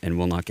not and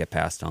will not get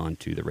passed on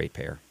to the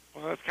ratepayer.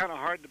 Well, that's kind of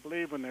hard to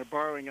believe when they're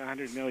borrowing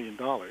 $100 million,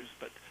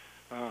 but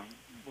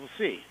we'll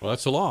see. Well,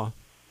 that's the law.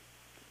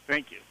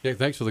 Thank you. Yeah,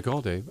 thanks for the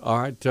call, Dave. All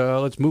right,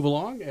 let's move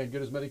along and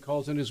get as many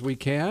calls in as we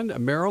can.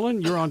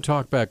 Marilyn, you're on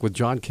Talkback with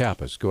John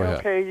Kappes. Go ahead.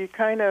 Okay, you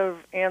kind of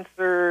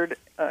answered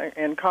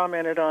and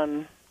commented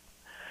on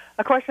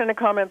a question and a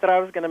comment that I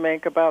was going to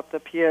make about the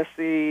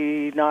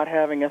PSC not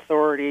having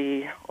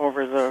authority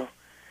over the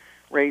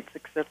rates,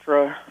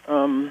 etc.,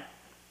 and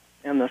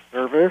the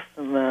service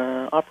and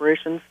the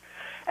operations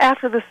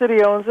after the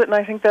city owns it. And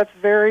I think that's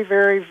very,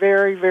 very,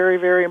 very, very,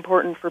 very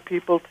important for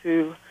people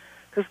to,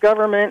 because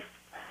government.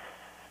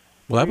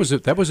 Well,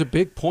 that was a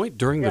big point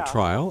during the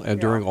trial and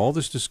during all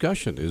this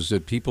discussion, is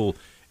that people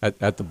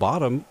at the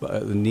bottom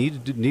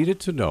needed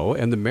to know,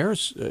 and the mayor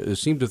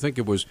seemed to think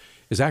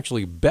is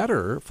actually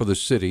better for the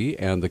city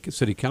and the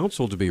city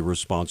council to be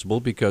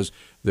responsible because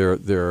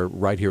they're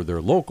right here,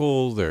 they're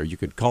local. You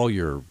could call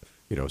your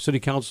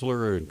city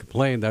councilor and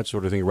complain, that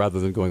sort of thing,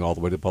 rather than going all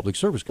the way to the Public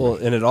Service Commission.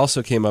 Well, and it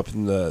also came up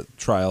in the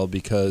trial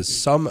because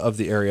some of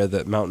the area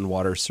that Mountain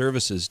Water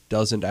services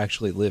doesn't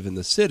actually live in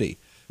the city.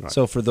 Right.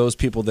 So for those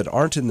people that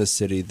aren't in the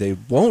city, they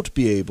won't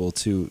be able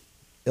to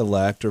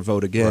elect or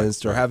vote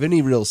against or have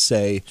any real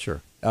say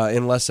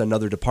unless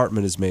another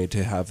department is made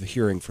to have a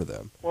hearing for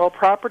them. Well,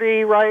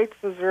 property rights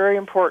is very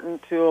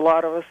important to a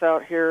lot of us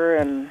out here,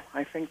 and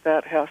I think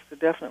that has to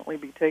definitely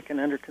be taken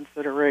under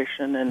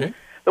consideration. And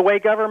the way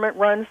government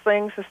runs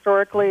things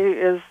historically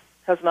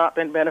has not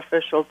been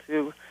beneficial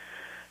to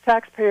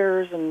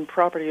taxpayers and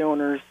property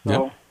owners.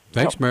 So. Yep.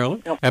 Thanks,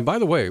 Marilyn. Yep. And by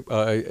the way,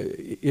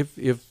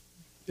 if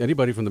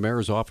anybody from the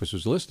mayor's office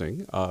is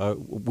listening,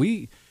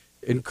 we'd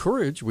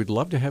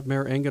love to have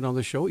Mayor Engen on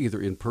the show, either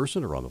in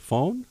person or on the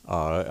phone.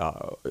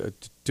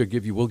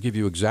 We'll give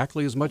you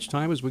exactly as much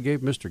time as we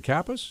gave Mr.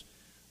 Kappes.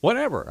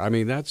 Whatever. I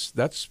mean,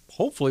 that's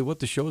hopefully what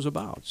the show's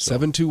about.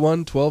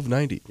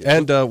 721-1290.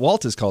 And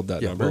Walt has called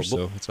that number,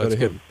 so let's go to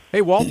him.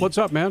 Hey, Walt, what's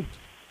up, man?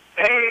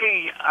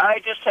 Hey, I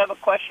just have a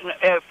question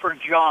for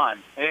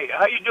John. Hey,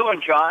 how you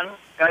doing, John?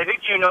 I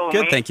think you know me.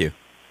 Good, thank you.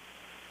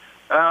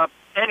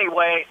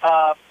 Anyway,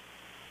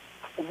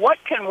 what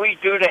can we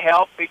do to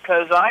help?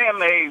 Because I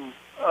am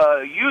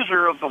a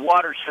user of the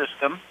water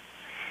system,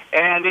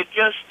 and it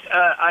just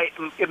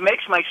it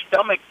makes my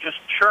stomach just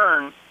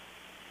churn,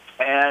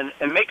 and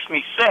it makes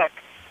me sick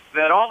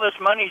that all this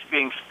money's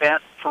being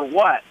spent for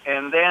what?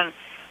 And then,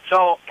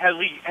 so as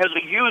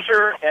a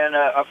user and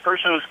a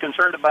person who's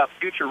concerned about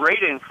future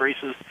rate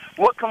increases,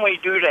 what can we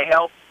do to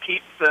help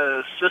keep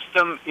the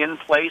system in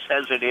place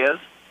as it is?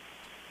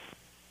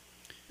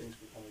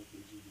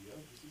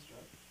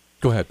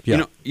 Go ahead.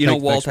 Yeah.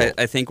 Walt,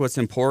 I think what's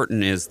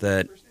important is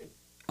that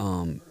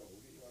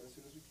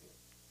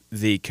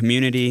the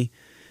community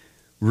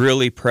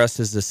really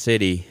presses the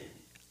city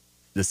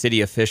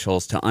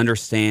officials to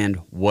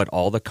understand what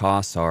all the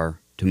costs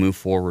are to move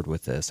forward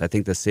with this. I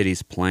think the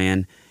city's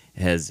plan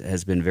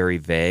has been very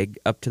vague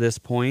up to this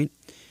point,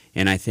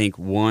 and I think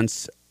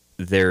once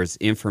there's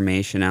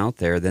information out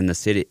there, then the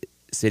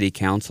city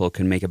council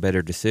can make a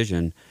better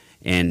decision,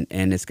 and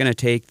it's going to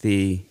take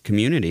the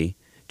community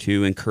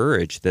to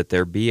encourage that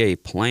there be a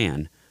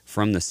plan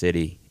from the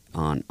city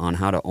on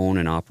how to own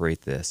and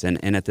operate this.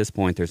 And at this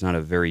point, there's not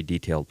a very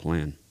detailed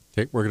plan.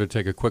 Okay, we're going to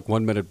take a quick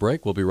 1-minute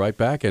break. We'll be right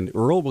back. And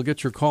Earl, we'll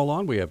get your call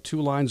on. We have 2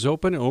 lines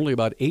open and only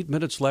about 8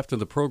 minutes left in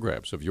the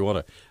program. So if you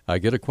want to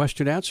get a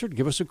question answered,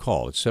 give us a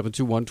call at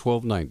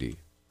 721-1290.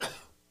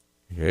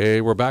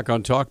 Hey, we're back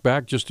on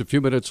Talkback. Just a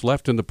few minutes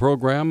left in the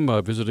program,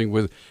 visiting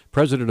with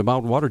President of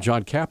Mountain Water,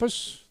 John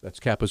Kappes. That's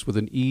Kappes with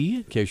an E,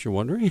 in case you're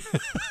wondering.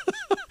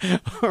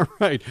 All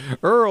right.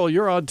 Earl,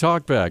 you're on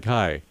Talkback.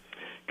 Hi.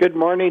 Good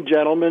morning,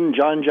 gentlemen,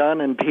 John,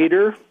 and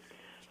Peter.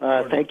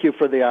 Thank you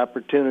for the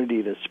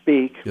opportunity to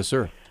speak. Yes,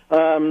 sir.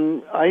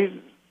 I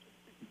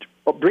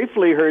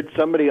briefly heard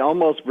somebody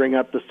almost bring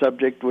up the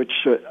subject, which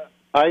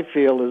I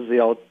feel is the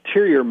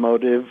ulterior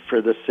motive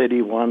for the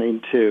city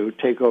wanting to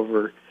take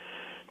over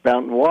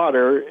Mountain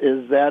Water,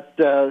 is that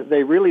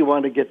they really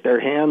want to get their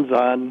hands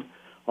on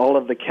all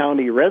of the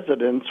county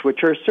residents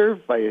which are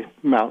served by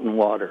Mountain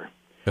Water.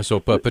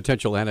 So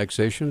potential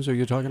annexations, are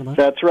you talking about?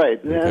 That's right.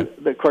 Okay.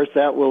 And of course,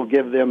 that will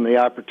give them the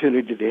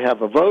opportunity to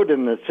have a vote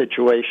in the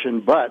situation,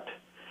 but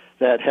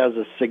that has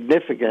a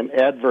significant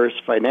adverse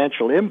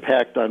financial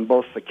impact on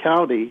both the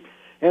county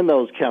and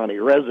those county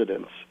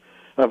residents,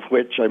 of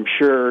which I'm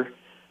sure,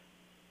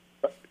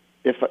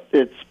 if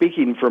it's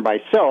speaking for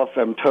myself,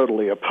 I'm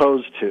totally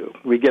opposed to.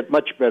 We get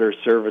much better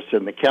service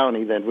in the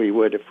county than we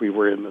would if we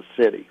were in the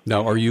city.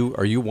 Now, are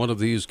you one of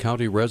these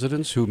county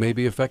residents who may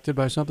be affected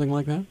by something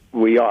like that?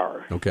 We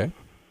are. Okay.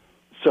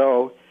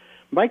 So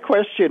my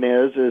question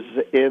is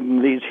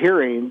in these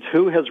hearings,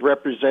 who has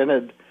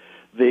represented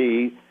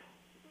the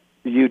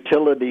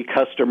utility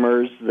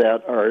customers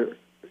that are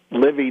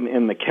living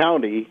in the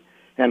county,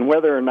 and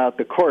whether or not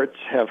the courts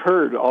have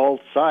heard all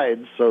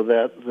sides so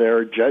that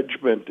their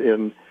judgment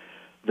in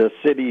the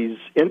city's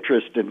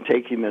interest in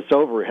taking this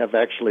over have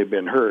actually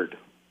been heard.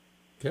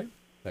 Okay,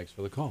 thanks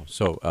for the call.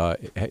 So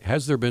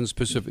has there been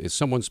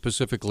someone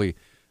specifically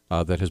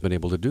that has been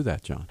able to do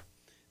that, John?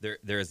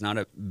 There has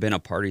not been a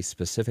party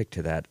specific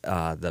to that.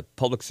 The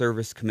Public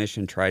Service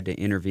Commission tried to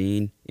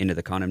intervene into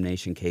the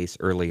condemnation case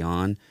early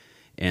on,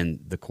 and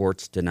the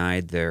courts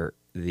denied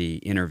the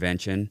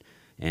intervention.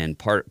 And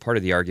part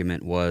of the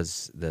argument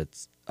was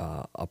that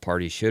a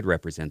party should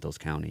represent those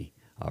county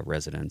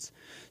residents.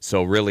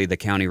 So really, the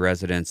county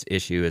residents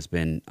issue has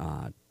been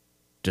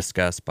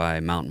discussed by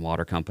Mountain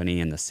Water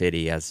Company and the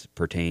city as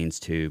pertains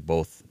to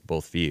both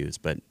views.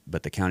 But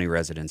the county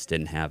residents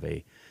didn't have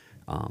a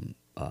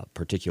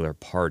particular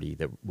party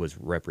that was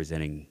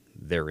representing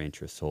their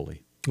interests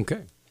solely.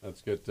 Okay.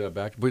 Let's get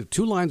back. With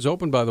two lines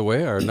open, by the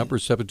way. Our number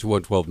is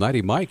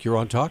 721-1290. Mike, you're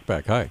on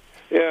Talkback. Hi.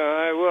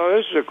 Yeah, well,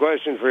 this is a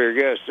question for your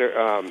guest.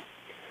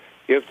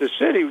 If the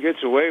city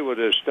gets away with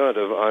this stunt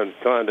on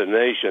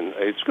condemnation,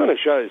 it's going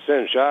to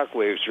send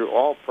shockwaves through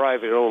all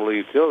private-owned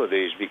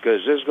utilities,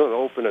 because this is going to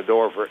open a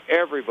door for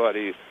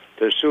everybody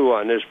to sue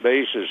on this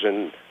basis.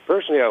 And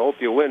personally, I hope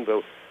you win,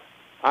 but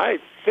I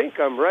think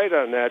I'm right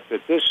on that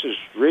this is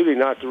really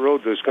not the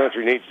road this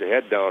country needs to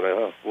head down.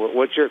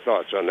 What's your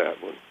thoughts on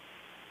that one?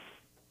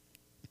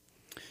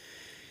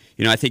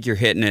 You know, I think you're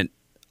hitting it.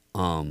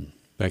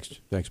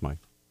 Thanks, Mike.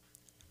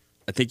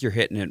 I think you're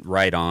hitting it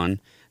right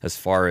on. As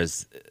far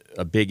as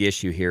a big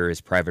issue here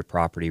is private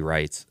property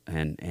rights,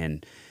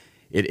 and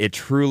it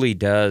truly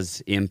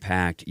does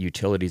impact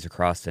utilities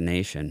across the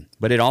nation.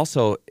 But it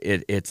also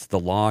it's the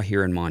law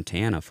here in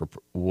Montana for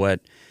what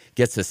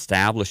gets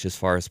established as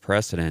far as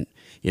precedent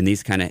in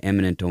these kind of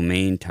eminent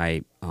domain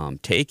type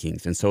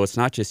takings. And so it's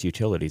not just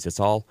utilities; it's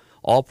all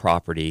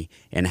property,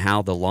 and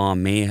how the law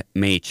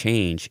may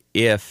change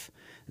if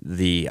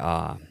the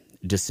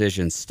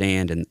decisions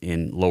stand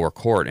in lower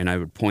court. And I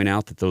would point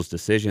out that those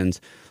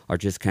decisions are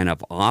just kind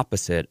of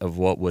opposite of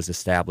what was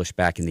established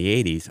back in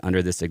the 80s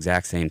under this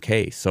exact same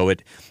case. So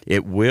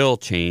it will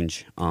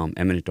change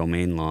eminent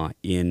domain law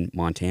in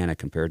Montana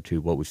compared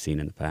to what we've seen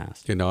in the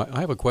past. Okay, now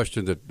I have a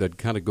question that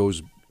kind of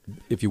goes,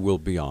 if you will,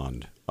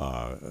 beyond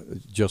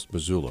just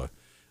Missoula.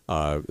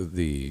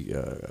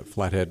 The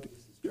Flathead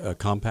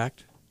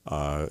Compact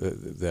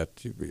that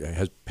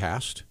has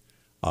passed.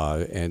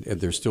 And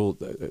there's still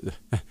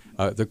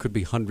there could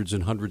be hundreds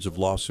and hundreds of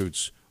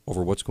lawsuits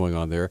over what's going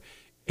on there.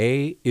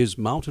 A, is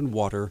Mountain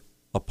Water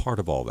a part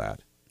of all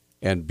that?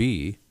 And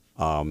B,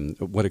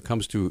 when it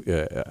comes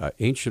to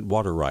ancient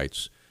water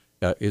rights,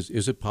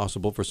 is it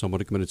possible for someone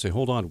to come in and say,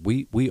 hold on,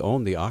 we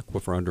own the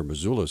aquifer under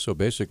Missoula, so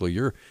basically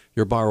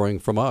you're borrowing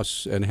from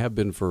us and have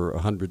been for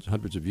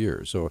hundreds of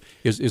years. So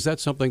is that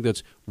something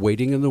that's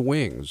waiting in the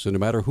wings, no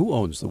matter who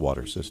owns the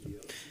water system?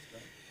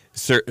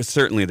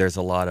 Certainly, there's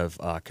a lot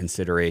of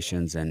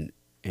considerations and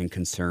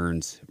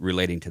concerns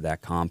relating to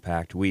that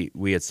compact.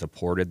 We had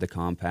supported the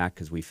compact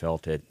because we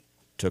felt it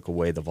took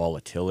away the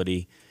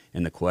volatility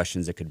and the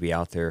questions that could be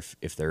out there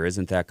if there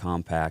isn't that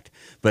compact.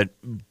 But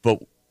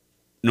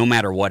no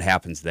matter what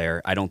happens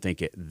there, I don't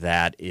think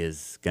that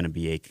is going to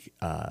be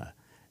a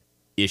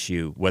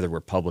issue whether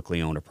we're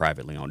publicly owned or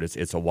privately owned.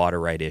 It's a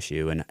water right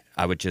issue, and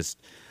I would just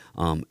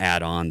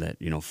add on that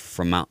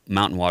from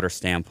Mountain Water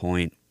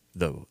standpoint,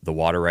 the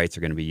water rights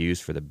are going to be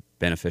used for the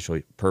beneficial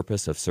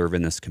purpose of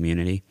serving this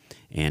community,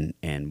 and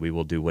we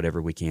will do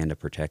whatever we can to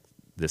protect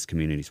this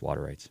community's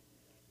water rights.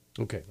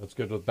 Okay, let's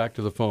get back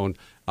to the phone.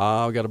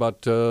 We've got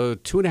about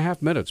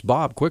 2.5 minutes.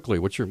 Bob, quickly,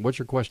 what's your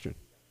question?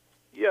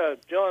 Yeah,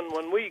 John,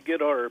 when we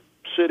get our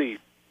city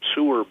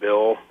sewer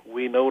bill,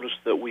 we notice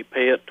that we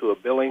pay it to a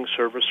billing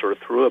service or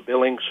through a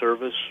billing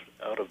service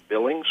out of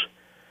Billings.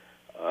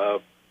 I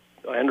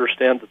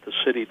understand that the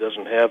city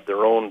doesn't have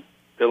their own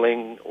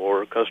billing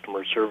or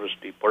customer service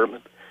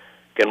department.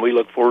 Can we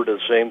look forward to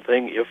the same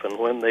thing if and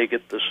when they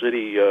get the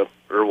city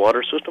or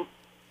water system?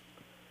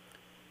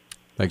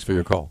 Thanks for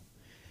your call.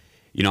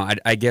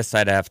 I guess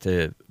I'd have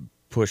to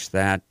push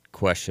that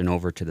question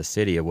over to the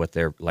city of what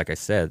their, like I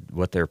said,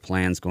 what their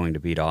plan's going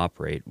to be to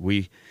operate.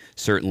 We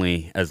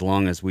certainly, as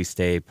long as we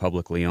stay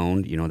publicly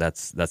owned,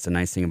 that's the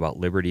nice thing about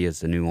Liberty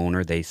as the new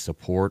owner. They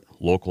support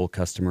local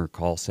customer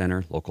call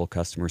center, local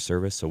customer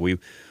service. So we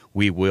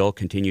will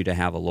continue to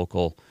have a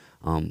local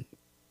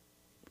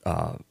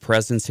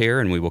presence here,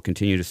 and we will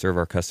continue to serve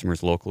our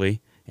customers locally,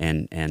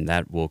 and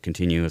that will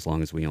continue as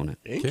long as we own it.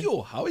 Thank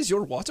you. How is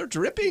your water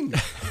dripping?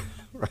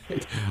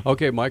 Right.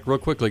 Okay, Mike, real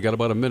quickly, got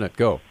about a minute.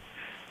 Go.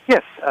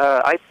 Yes,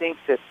 I think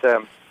that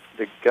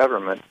the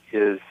government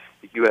the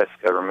U.S.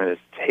 government is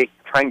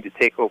trying to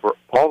take over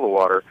all the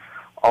water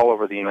all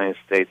over the United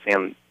States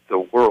and the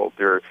world.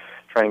 They're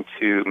trying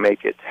to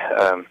make it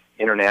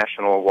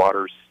international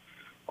waters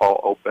all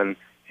open,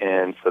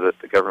 and so that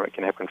the government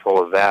can have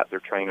control of that. They're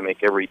trying to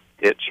make every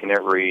ditch and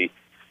every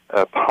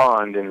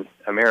pond in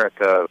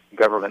America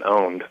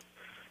government-owned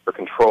or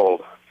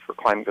controlled for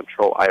climate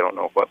control. I don't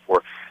know what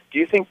for. Do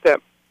you think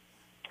that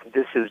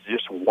this is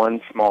just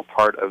one small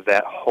part of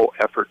that whole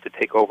effort to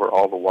take over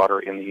all the water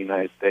in the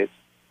United States?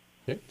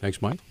 Okay, thanks,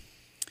 Mike.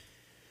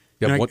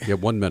 You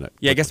have 1 minute.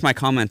 Yeah, I guess my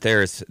comment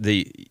there is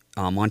the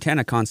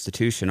Montana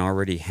Constitution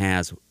already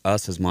has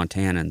us as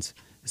Montanans,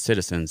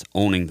 citizens,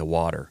 owning the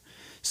water.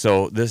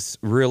 So this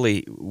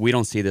really, we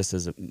don't see this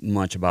as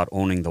much about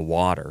owning the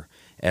water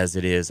as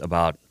it is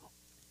about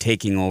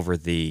taking over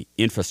the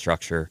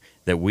infrastructure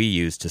that we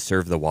use to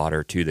serve the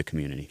water to the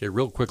community. Okay,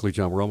 real quickly,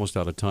 John, we're almost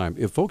out of time.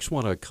 If folks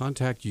want to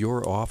contact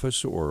your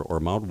office or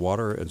Mount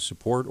Water and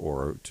support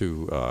or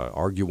to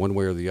argue one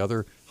way or the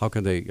other, how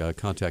can they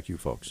contact you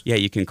folks? Yeah,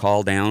 you can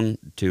call down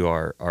to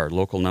our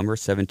local number,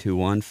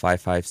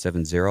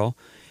 721-5570,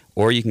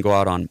 or you can go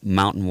out on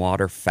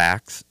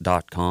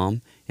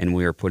mountainwaterfacts.com, and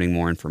we are putting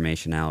more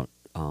information out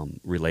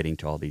relating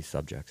to all these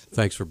subjects.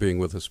 Thanks for being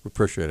with us. We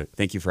appreciate it.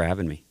 Thank you for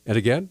having me. And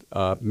again,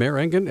 Mayor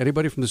Engen,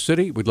 anybody from the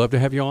city, we'd love to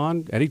have you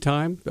on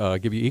anytime,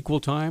 give you equal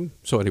time.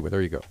 So anyway,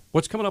 there you go.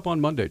 What's coming up on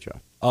Monday,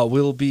 John?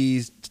 We'll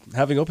be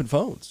having open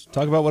phones.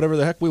 Talk about whatever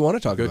the heck we want to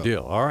talk about. Good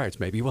deal. All right.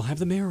 Maybe we'll have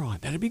the mayor on.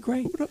 That'd be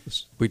great. Who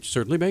knows? We'd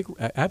certainly make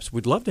apps.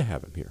 We'd love to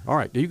have him here. All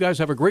right. You guys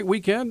have a great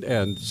weekend,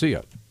 and see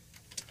ya.